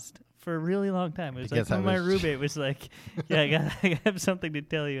paused for a really long time. It was Because like when I my was- roommate was like, "Yeah, I have something to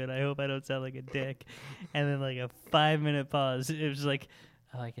tell you, and I hope I don't sound like a dick." And then like a 5-minute pause. It was like,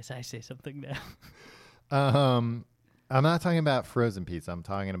 "Oh, I guess I say something now." I'm not talking about frozen pizza. I'm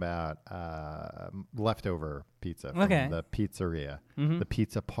talking about leftover pizza from Okay. the pizzeria, Mm-hmm. the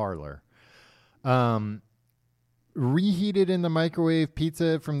pizza parlor. Reheated in the microwave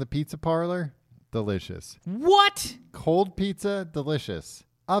pizza from the pizza parlor, delicious. What? Cold pizza, delicious.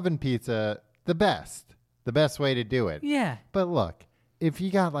 Oven pizza, the best. The best way to do it. Yeah. But look, if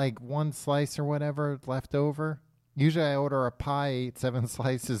you got like one slice or whatever left over, usually I order a pie, eat 7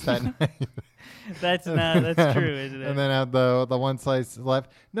 slices that night. That's true, isn't it? And then have the one slice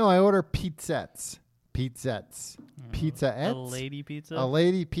left. No, I order pizzettes. Pizzettes. Pizzaettes. A lady pizza? A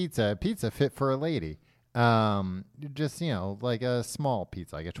lady pizza. A pizza fit for a lady. Just, like a small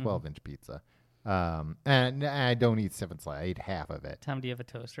pizza, like a 12-inch pizza. And I don't eat 7 slices. I eat half of it. Tom, do you have a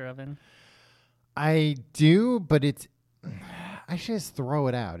toaster oven? I do, but I should just throw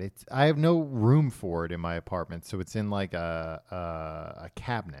it out. I have no room for it in my apartment, so it's in like a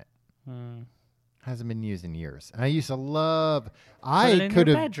cabinet. Hasn't been used in years. I used to love. Put it in could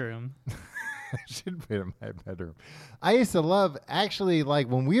your have. bedroom. I should put it in my bedroom. I used to love, actually, like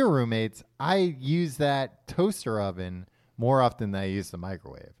when we were roommates, I used that toaster oven more often than I used the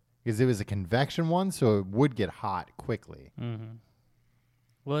microwave because it was a convection one, so it would get hot quickly. Mm-hmm.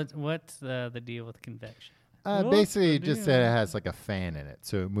 What's the deal with convection? Basically, just that it has like a fan in it,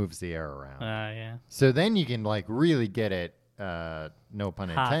 so it moves the air around. Yeah. So then you can like really get it, no pun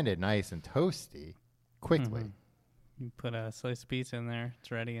Hot. intended, nice and toasty quickly. Mm-hmm. You put a slice of pizza in there.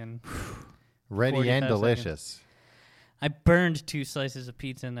 It's ready in Ready 45 and seconds. delicious. I burned 2 slices of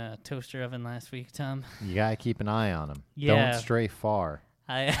pizza in a toaster oven last week, Tom. You gotta keep an eye on them. Yeah. Don't stray far.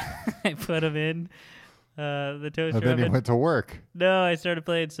 I put them in the toaster And then oven. you went to work. No, I started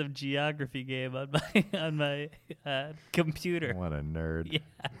playing some geography game on my computer. What a nerd.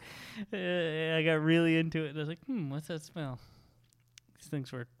 Yeah. I got really into it. And I was like, what's that smell? These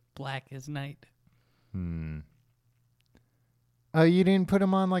things were black as night. Oh, you didn't put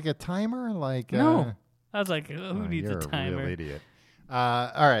them on like a timer? Like No. I was like, who needs you're a timer? real idiot.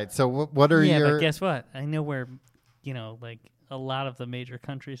 All right. So what are your? But guess what? I know where, like a lot of the major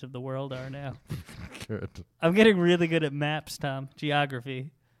countries of the world are now. Good. I'm getting really good at maps, Tom.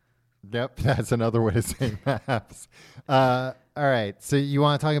 Geography. Yep, that's another way to say maps. All right. So you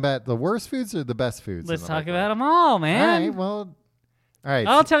want to talk about the worst foods or the best foods? Let's talk about them all, man. All right. Well. All right.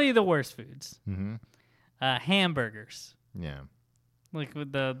 I'll tell you the worst foods. Mm-hmm. Hamburgers. Yeah. Like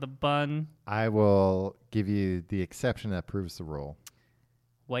with the bun. I will give you the exception that proves the rule.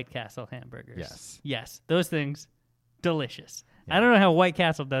 White Castle hamburgers. Yes. Yes. Those things, delicious. Yeah. I don't know how White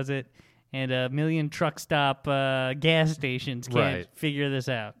Castle does it, and a million truck stop gas stations can't figure this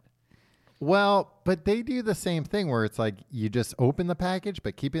out. Well, but they do the same thing where it's like you just open the package,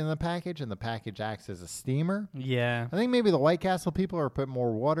 but keep it in the package, and the package acts as a steamer. Yeah. I think maybe the White Castle people are putting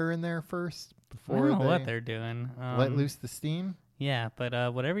more water in there first before I don't know they what they're doing. let loose the steam. Yeah,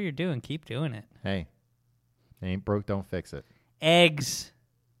 but whatever you're doing, keep doing it. Hey, ain't broke, don't fix it. Eggs.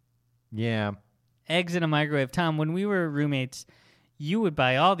 Yeah. Eggs in a microwave. Tom, when we were roommates, you would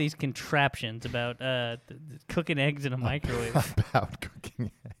buy all these contraptions about cooking eggs in a microwave. About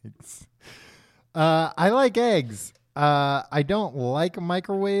cooking eggs. I like eggs. I don't like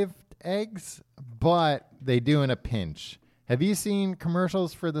microwaved eggs, but they do in a pinch. Have you seen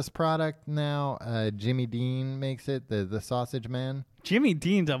commercials for this product now? Jimmy Dean makes it, the sausage man. Jimmy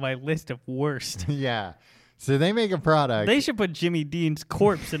Dean's on my list of worst. Yeah. So they make a product. They should put Jimmy Dean's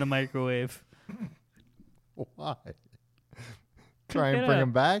corpse in a microwave. Why? Try and bring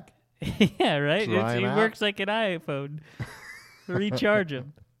him back? Yeah, right? Dry him It out? works like an iPhone. Recharge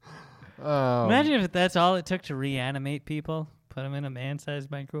him. Oh. Imagine if that's all it took to reanimate people. Put them in a man-sized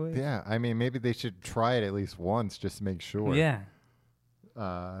microwave. Yeah, I mean, maybe they should try it at least once just to make sure. Yeah.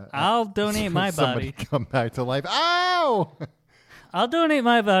 I'll donate my somebody body. come back to life. Ow! I'll donate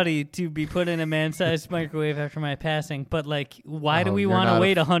my body to be put in a man-sized microwave after my passing. But, why do we you're want to not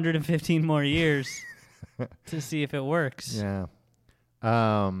wait 115 more years to see if it works? Yeah.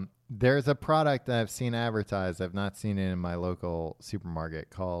 There's a product that I've seen advertised. I've not seen it in my local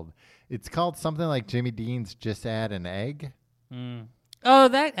supermarket it's called something like Jimmy Dean's Just Add an Egg. Oh,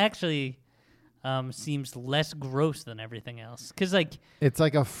 that actually seems less gross than everything else. Because, like... It's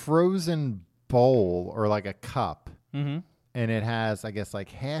like a frozen bowl or like a cup. Mm-hmm. And it has, I guess, like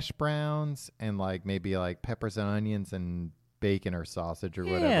hash browns and like maybe like peppers and onions and bacon or sausage or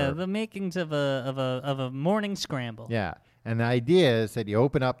whatever. Yeah, the makings of a morning scramble. Yeah. And the idea is that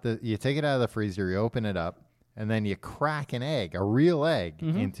you take it out of the freezer, you open it up, and then you crack an egg, a real egg,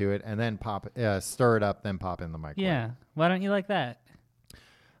 into it, and then stir it up, then pop in the microwave. Yeah. Why don't you like that?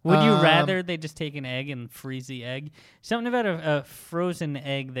 Would you rather they just take an egg and freeze the egg? Something about a frozen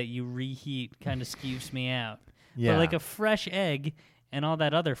egg that you reheat kind of skews me out. Yeah. But like a fresh egg and all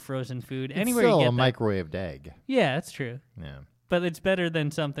that other frozen food, It's anywhere still you get a microwaved egg. Yeah, that's true. Yeah. But it's better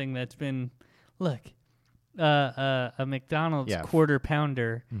than something that's been, look, a McDonald's quarter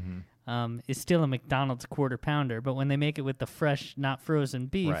pounder is still a McDonald's quarter pounder. But when they make it with the fresh, not frozen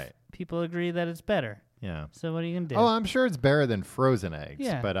beef, people agree that it's better. Yeah. So what are you gonna do? Oh, I'm sure it's better than frozen eggs.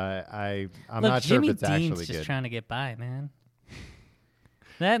 Yeah. But I'm Look, not sure Jimmy if it's Dean's actually just good. trying to get by, man.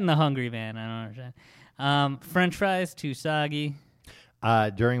 That and the Hungry Man, I don't understand. French fries too soggy.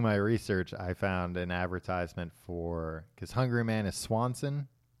 During my research, I found an advertisement because Hungry Man is Swanson.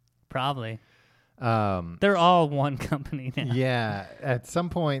 Probably. They're all one company now. Yeah. At some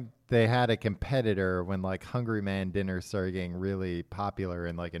point, they had a competitor when like Hungry Man dinners started getting really popular,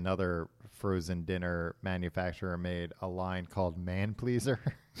 and like another frozen dinner manufacturer made a line called Man Pleaser.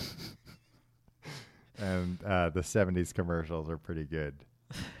 And the 70s commercials are pretty good.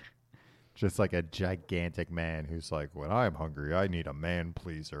 Just like a gigantic man who's like, when I'm hungry, I need a man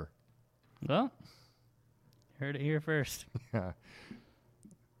pleaser. Well, heard it here first. Yeah.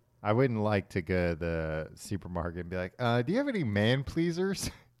 I wouldn't like to go to the supermarket and be like, do you have any man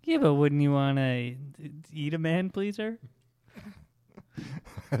pleasers? Yeah, but wouldn't you want to eat a man pleaser?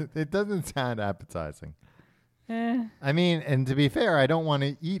 It doesn't sound appetizing. Eh. I mean, and to be fair, I don't want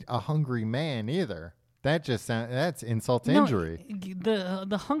to eat a hungry man either. That just that's insult to injury.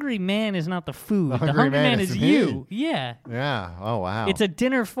 The hungry man is not the food. The hungry man is me. you. Yeah. Yeah. Oh, wow. It's a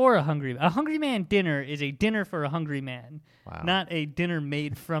dinner for a hungry man. A hungry man dinner is a dinner for a hungry man. Wow. Not a dinner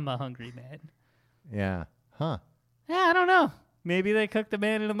made from a hungry man. Yeah. Huh. Yeah, I don't know. Maybe they cooked the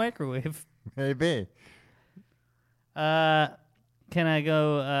man in a microwave. Maybe. Can I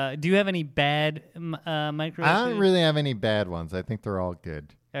go? Do you have any bad microwave I don't food? really have any bad ones. I think they're all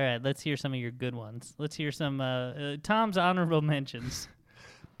good. All right, let's hear some of your good ones. Let's hear some Tom's honorable mentions.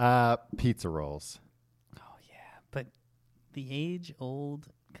 Pizza rolls. Oh, yeah, but the age-old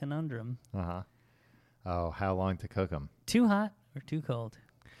conundrum. Uh-huh. Oh, how long to cook them? Too hot or too cold?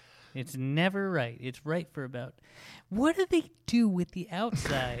 It's never right. It's right for about... What do they do with the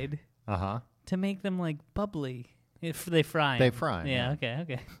outside to make them, like, bubbly? If they fry 'em? They fry 'em, Yeah,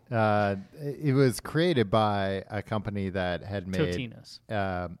 okay. It was created by a company that had made... Totino's.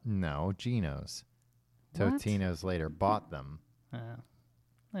 No, Geno's. What? Totino's later bought them.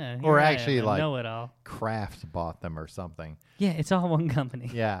 Yeah, Or here I actually, am, I like, know it all. Kraft bought them or something. Yeah, it's all one company.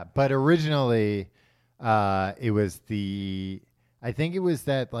 Yeah, but originally it was I think it was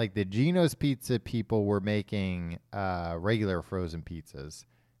that like the Geno's Pizza people were making regular frozen pizzas,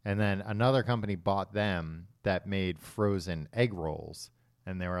 and then another company bought them that made frozen egg rolls,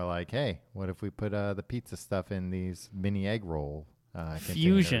 and they were like, "Hey, what if we put the pizza stuff in these mini egg roll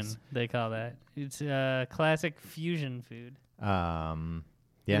Fusion, containers?" they call that. It's classic fusion food.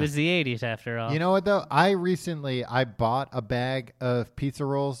 Yeah. It was the 80s after all. You know what though? I bought a bag of pizza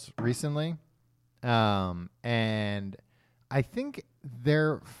rolls recently, and I think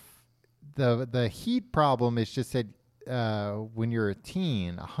the heat problem is just that when you're a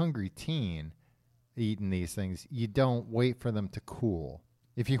hungry teen, eating these things, you don't Wait for them to cool.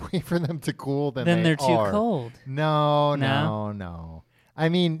 If you wait for them to cool, then they're too cold. No. I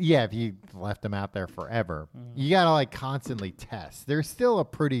mean, yeah, if you left them out there forever, you gotta like constantly test. There's still a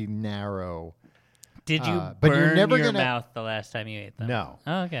pretty narrow. Did you but burn you're never your gonna, mouth the last time you ate them? No.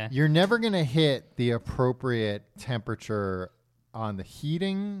 Oh, okay. You're never gonna hit the appropriate temperature on the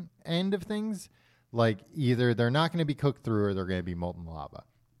heating end of things. Like either they're not gonna be cooked through or they're gonna be molten lava.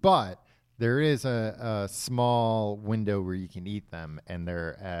 But there is a small window where you can eat them, and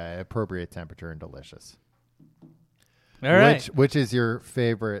they're appropriate temperature and delicious. All right. Which is your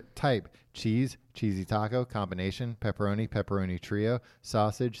favorite type? Cheese, cheesy taco, combination, pepperoni, pepperoni trio,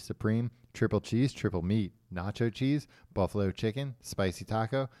 sausage, supreme, triple cheese, triple meat, nacho cheese, buffalo chicken, spicy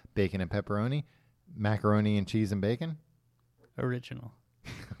taco, bacon and pepperoni, macaroni and cheese and bacon? Original.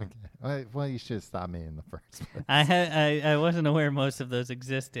 Okay. Well, you should have stopped me in the first place. I wasn't aware most of those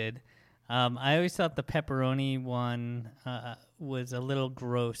existed. I always thought the pepperoni one was a little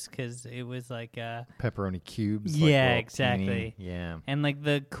gross because it was like Pepperoni cubes. Yeah, like little exactly. teeny- yeah. And like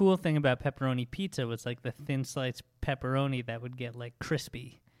the cool thing about pepperoni pizza was like the thin sliced pepperoni that would get like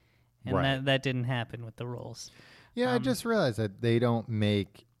crispy, and Right. that didn't happen with the rolls. Yeah, I just realized that they don't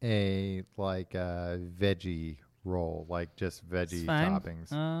make a veggie roll, like just veggie It's fine.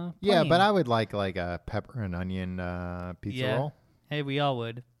 toppings. Yeah, Plain. but I would like a pepper and onion pizza Yeah. roll. Hey, we all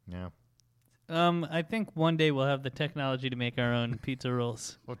would. Yeah. I think one day we'll have the technology to make our own pizza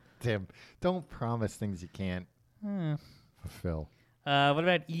rolls. Well, Tim, don't promise things you can't fulfill. What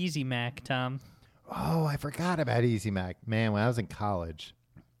about Easy Mac, Tom? Oh, I forgot about Easy Mac. Man, when I was in college.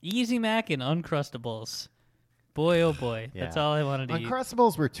 Easy Mac and Uncrustables. Boy, oh boy. That's Yeah. all I wanted to eat.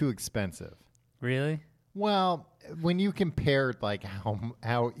 Uncrustables were too expensive. Really? Well, when you compared like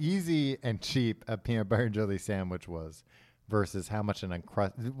how easy and cheap a peanut butter and jelly sandwich was versus how much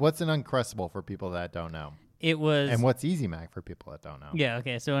what's an Uncrustable for people that don't know? It was... And what's Easy Mac for people that don't know? Yeah,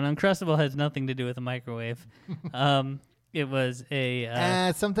 okay. So an Uncrustable has nothing to do with a microwave. It was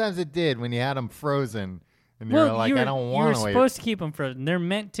a... Sometimes it did when you had them frozen and you were like, I don't want You to were wait. supposed to keep them frozen. They're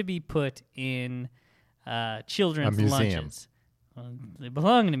meant to be put in children's A museum. lunches. They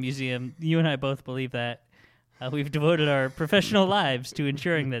belong in a museum. You and I both believe that. We've devoted our professional lives to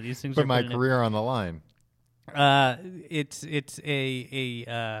ensuring that these things are Put my put in career on the line. It's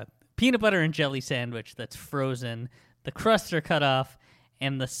a peanut butter and jelly sandwich that's frozen. The crusts are cut off,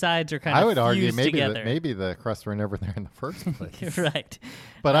 and the sides are kind of I would argue fused together. maybe the crusts were never there in the first place. Right.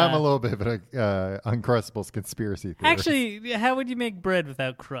 But I'm a little bit of an Uncrustables conspiracy theorist. Actually, how would you make bread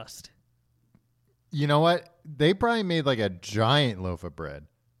without crust? You know what? They probably made like a giant loaf of bread,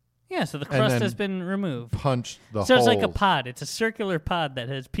 Yeah, so the And crust then has been removed. punched the So holes. it's like a pod. It's a circular pod that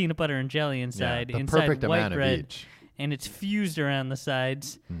has peanut butter and jelly Yeah, inside, the inside perfect white amount bread, of each. and it's fused around the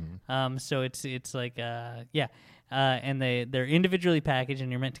sides. Mm-hmm. So it's like and they're individually packaged,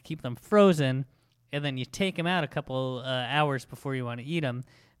 and you're meant to keep them frozen, and then you take them out a couple hours before you want to eat them.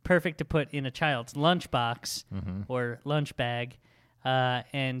 Perfect to put in a child's lunchbox Mm-hmm. or lunch bag,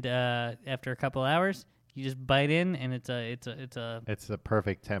 and after a couple hours, you just bite in, and it's a It's the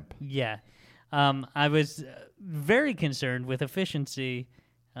perfect temp. yeah. I was very concerned with efficiency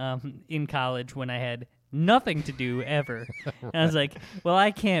in college when I had nothing to do ever. And I was like, well,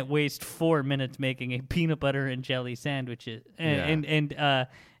 I can't waste 4 minutes making a peanut butter and jelly sandwich and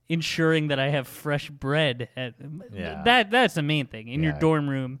ensuring that I have fresh bread. Yeah. That's the main thing. In your Yeah. dorm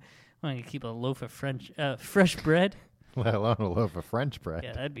room, well, you keep a loaf of fresh bread. Let alone a loaf of French bread.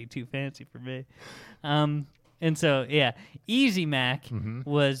 Yeah, that'd be too fancy for me. And so, yeah, Easy Mac Mm-hmm.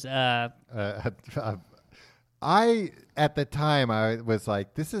 was... I at the time I was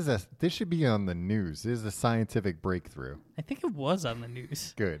like, this should be on the news. This is a scientific breakthrough. I think it was on the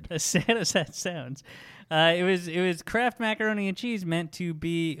news. Good. As sad as that sounds. It was Kraft macaroni and cheese meant to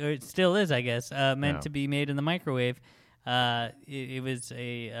be, or it still is, I guess, meant to be made in the microwave. It was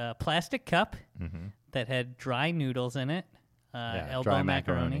a plastic cup that had dry noodles in it, elbow dry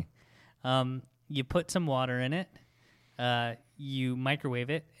macaroni. You put some water in it. You microwave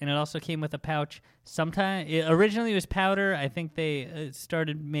it, and it also came with a pouch. Originally it was powder. I think they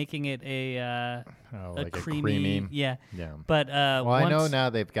started making it a like a creamy, creamy- yeah. Yeah. But Well, I know once- now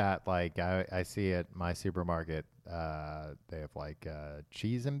they've got like I see at my supermarket. They have like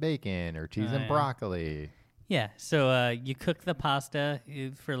cheese and bacon or cheese and yeah. broccoli. Yeah, so you cook the pasta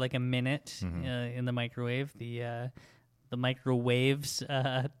for like a minute in the microwave. The microwaves,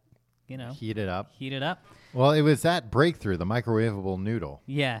 Heat it up. heat it up. Well, it was that breakthrough, the microwavable noodle.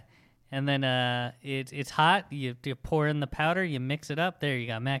 Yeah, and then it's hot. You pour in the powder. You mix it up. There you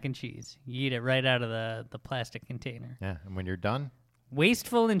got mac and cheese. You eat it right out of the plastic container. Yeah, and when you're done,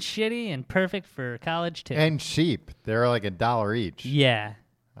 Wasteful and shitty and perfect for college too. and cheap. They're like $1 each. Yeah,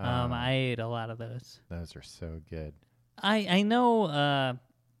 I ate a lot of those. Those are so good. I know,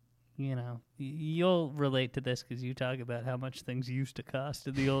 you'll relate to this because you talk about how much things used to cost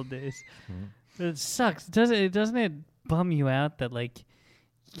in the old days. It sucks. Doesn't it bum you out that like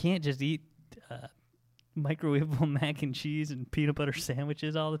you can't just eat microwavable mac and cheese and peanut butter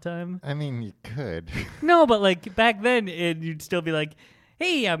sandwiches all the time? I mean, you could. No, but like back then, you'd still be like,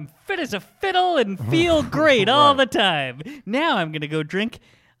 hey, I'm fit as a fiddle and feel great all the time. Now I'm going to go drink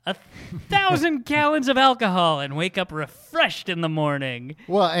 1,000 gallons of alcohol and wake up refreshed in the morning.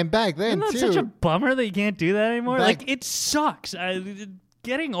 Well, and back then Isn't that too. such a bummer that you can't do that anymore? Back- Like, it sucks.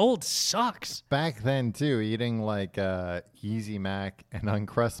 Getting old sucks. Back then too, eating like Easy Mac and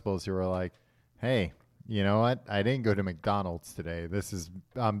Uncrustables, you were like, hey, you know what? I didn't go to McDonald's today.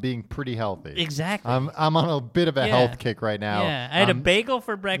 I'm being pretty healthy. Exactly. I'm on a bit of a health kick right now. Yeah, I had a bagel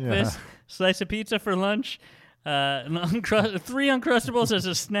for breakfast, slice of pizza for lunch, 3 Uncrustables as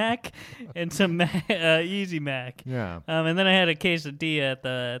a snack, and some Easy Mac. Yeah. And then I had a quesadilla at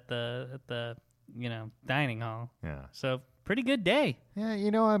the dining hall. Yeah. So pretty good day. Yeah,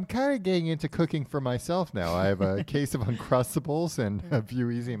 I'm kind of getting into cooking for myself now. I have a case of Uncrustables and a few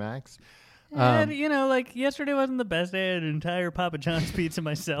Easy Macs. And, yesterday wasn't the best day. I had an entire Papa John's pizza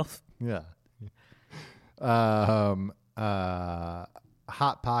myself. Yeah. Hot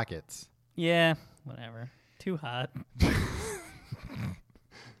Pockets. Yeah, whatever. Too hot.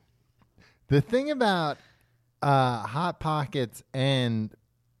 The thing about Hot Pockets and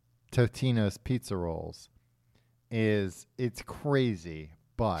Totino's pizza rolls is it's crazy,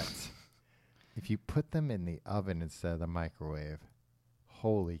 but if you put them in the oven instead of the microwave,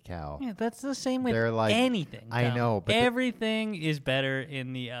 holy cow. Yeah, that's the same with They're like, anything. I Tom. know, but everything is better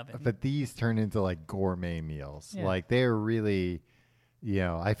in the oven. But these turn into like gourmet meals. Yeah. Like they're really,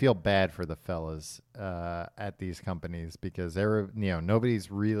 I feel bad for the fellas at these companies because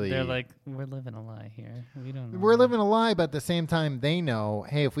nobody's really. They're like, we're living a lie here. We don't know. We're living a lie, but at the same time, they know,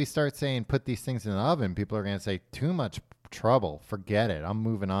 hey, if we start saying put these things in the oven, people are going to say too much trouble. Forget it. I'm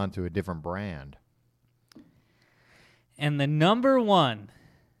moving on to a different brand. And the number one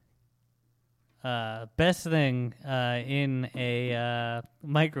best thing in a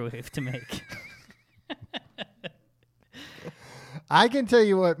microwave to make. I can tell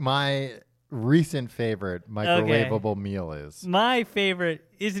you what my recent favorite microwavable meal is. My favorite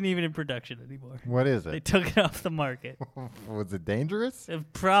isn't even in production anymore. What is They it? took it off the market. Was it dangerous?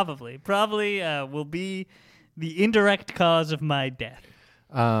 Probably will be the indirect cause of my death.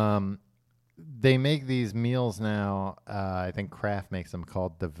 They make these meals now. I think Kraft makes them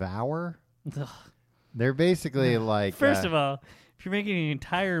called Devour. Ugh. They're basically like. First of all, if you're making an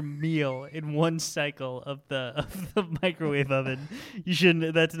entire meal in one cycle of the microwave oven, you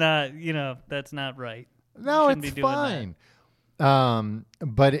shouldn't. That's not that's not right. No, Shouldn't it's be doing fine.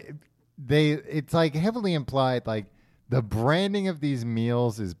 But it's like heavily implied like the branding of these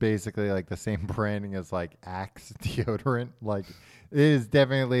meals is basically like the same branding as like Axe deodorant. Like it is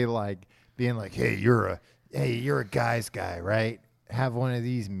definitely like being like, hey, you're a guy's guy, right? Have one of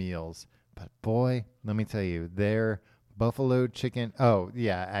these meals. But boy, let me tell you, their buffalo chicken. Oh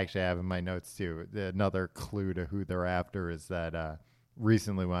yeah, actually I have in my notes too. Another clue to who they're after is that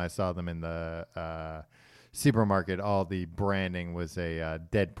recently when I saw them in the supermarket, all the branding was a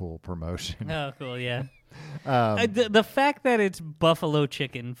Deadpool promotion. Oh, cool, yeah. The fact that it's buffalo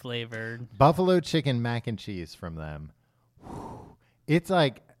chicken flavored. Buffalo chicken mac and cheese from them. It's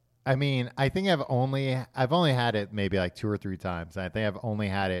like, I mean, I think I've only had it maybe like 2 or 3 times. I think I've only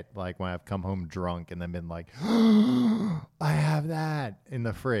had it like when I've come home drunk and then been like, I have that in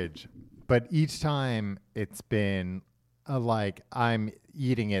the fridge. But each time it's been like I'm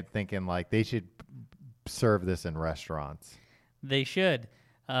eating it thinking like they should serve this in restaurants. They should.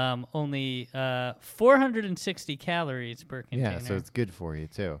 Only 460 calories per container. Yeah, so it's good for you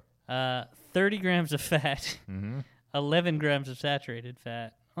too. 30 grams of fat, Mm-hmm. 11 grams of saturated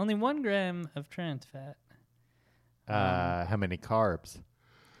fat, only 1 gram of trans fat. How many carbs?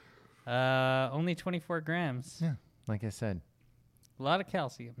 Only 24 grams. Yeah, like I said, A lot of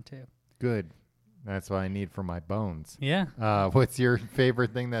calcium, too. good. That's what I need for my bones. Yeah. What's your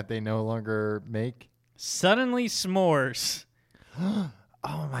favorite thing that they no longer make? Suddenly s'mores.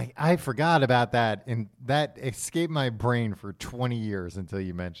 Oh my! I forgot about that, and that escaped my brain for 20 years until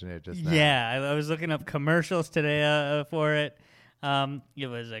you mentioned it just now. Yeah, I was looking up commercials today for it. It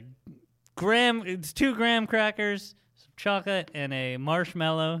was it's 2 graham crackers, some chocolate, and a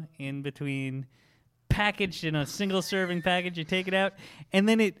marshmallow in between, packaged in a single serving package. You take it out, and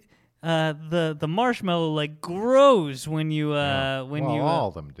then it the marshmallow like grows when you all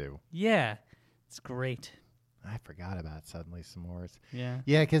of them do. Yeah, it's great. I forgot about Suddenly S'mores. Yeah.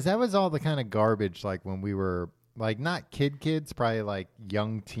 Yeah, because that was all the kind of garbage like when we were like not kids, probably like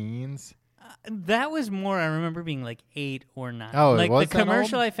young teens. That was more, I remember being like 8 or 9. Oh, like it was the that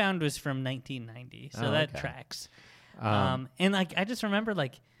commercial old? I found was from 1990, so Oh, that okay. tracks. And like I just remember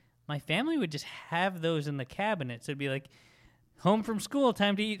like my family would just have those in the cabinet. So it'd be like home from school,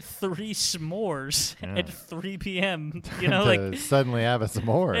 time to eat 3 s'mores at 3 p.m. You know, to like suddenly have a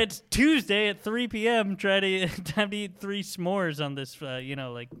s'more. it's Tuesday at 3 p.m. Time to eat 3 s'mores on this,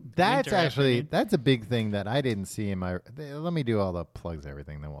 like That's winter actually afternoon. that's a big thing that I didn't see in my. Let me do all the plugs,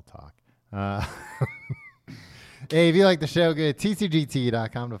 everything, then we'll talk. Hey, if you like the show, go to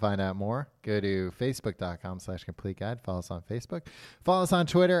tcgt.com to find out more. Go to facebook.com/complete guide. Follow us on Facebook. Follow us on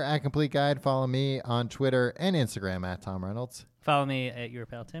Twitter @complete guide. Follow me on Twitter and Instagram @Tom Reynolds. Follow me at your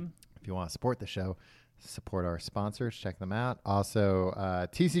pal Tim. If you want to support the show, support our sponsors, check them out. Also,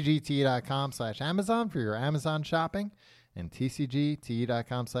 tcgt.com/Amazon for your Amazon shopping, and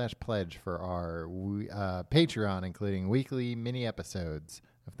tcgt.com/pledge for our Patreon, including weekly mini episodes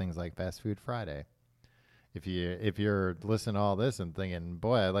of things like Fast Food Friday. If you're listening to all this and thinking,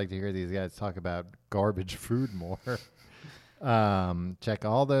 boy, I'd like to hear these guys talk about garbage food more, check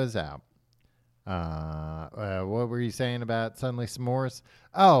all those out. What were you saying about Suddenly S'mores?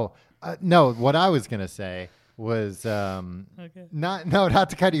 Oh, no, what I was going to say was Okay. not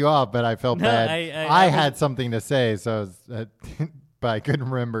to cut you off, but I felt bad. I had something to say, so I was, but I couldn't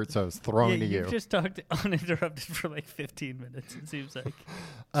remember, so I was thrown to you. You've just talked uninterrupted for like 15 minutes, it seems like.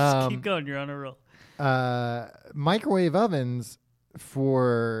 Just keep going. You're on a roll. Microwave ovens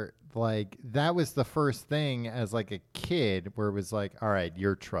for like that was the first thing as like a kid where it was like, all right,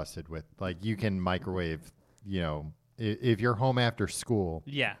 you're trusted with like you can microwave, you know, if you're home after school,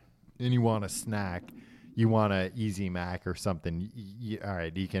 yeah, and you want a snack, you want a Easy Mac or something. All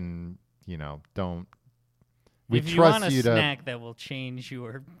right, you can, you know, don't. We if you trust want a you snack that will change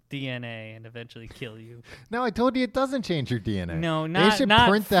your DNA and eventually kill you. No, I told you it doesn't change your DNA. No, They not should not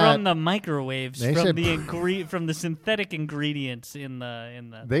print from that. the microwaves, They from should the from the synthetic ingredients in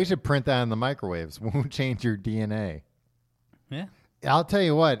the. They should print that in the microwaves. Won't change your DNA. Yeah. I'll tell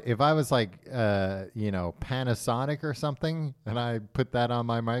you what, if I was like, you know, Panasonic or something, and I put that on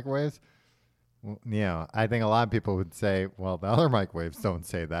my microwaves, well, you know, I think a lot of people would say, well, the other microwaves don't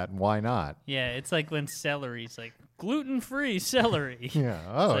say that. Why not? Yeah, it's like when celery's like gluten-free celery. Yeah.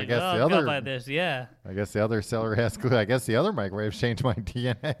 Oh, Like, I guess the I'll other. buy this. Yeah. I guess the other celery has gluten. I guess the other microwaves changed my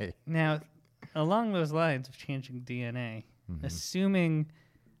DNA. Now, along those lines of changing DNA, assuming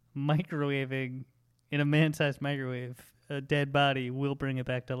microwaving in a man-sized microwave a dead body will bring it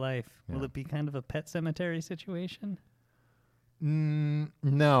back to life, will it be kind of a Pet Cemetery situation?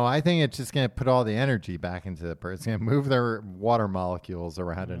 No, I think it's just going to put all the energy back into the person. It's going to move their water molecules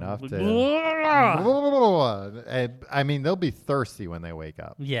around enough to. I mean, they'll be thirsty when they wake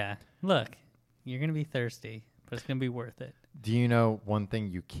up. Yeah. Look, you're going to be thirsty, but it's going to be worth it. Do you know one thing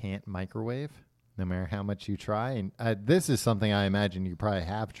you can't microwave, no matter how much you try? And this is something I imagine you probably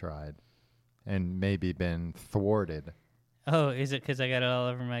have tried and maybe been thwarted. Oh, is it because I got it all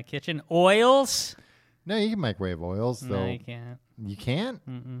over my kitchen? Oils? No, you can microwave oils. No, you can't. You can't?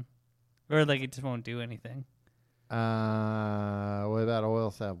 Mm-mm. Or like it just won't do anything. What about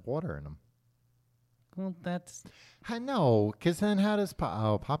oils that have water in them? Well, that's... I know, because then how does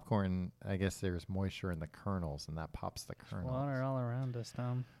popcorn? I guess there's moisture in the kernels, and that pops the kernels. Water all around us,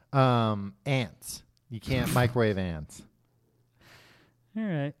 Tom. Ants. You can't microwave ants. All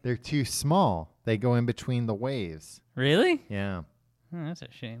right. They're too small. They go in between the waves. Really? Yeah. Oh, that's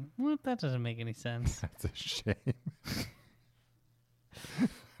a shame. Well, that doesn't make any sense. That's a shame.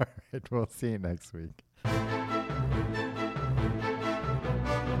 All right, we'll see you next week.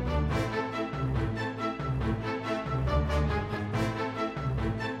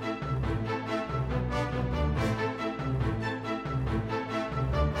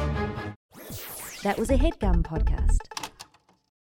 That was a HeadGum podcast.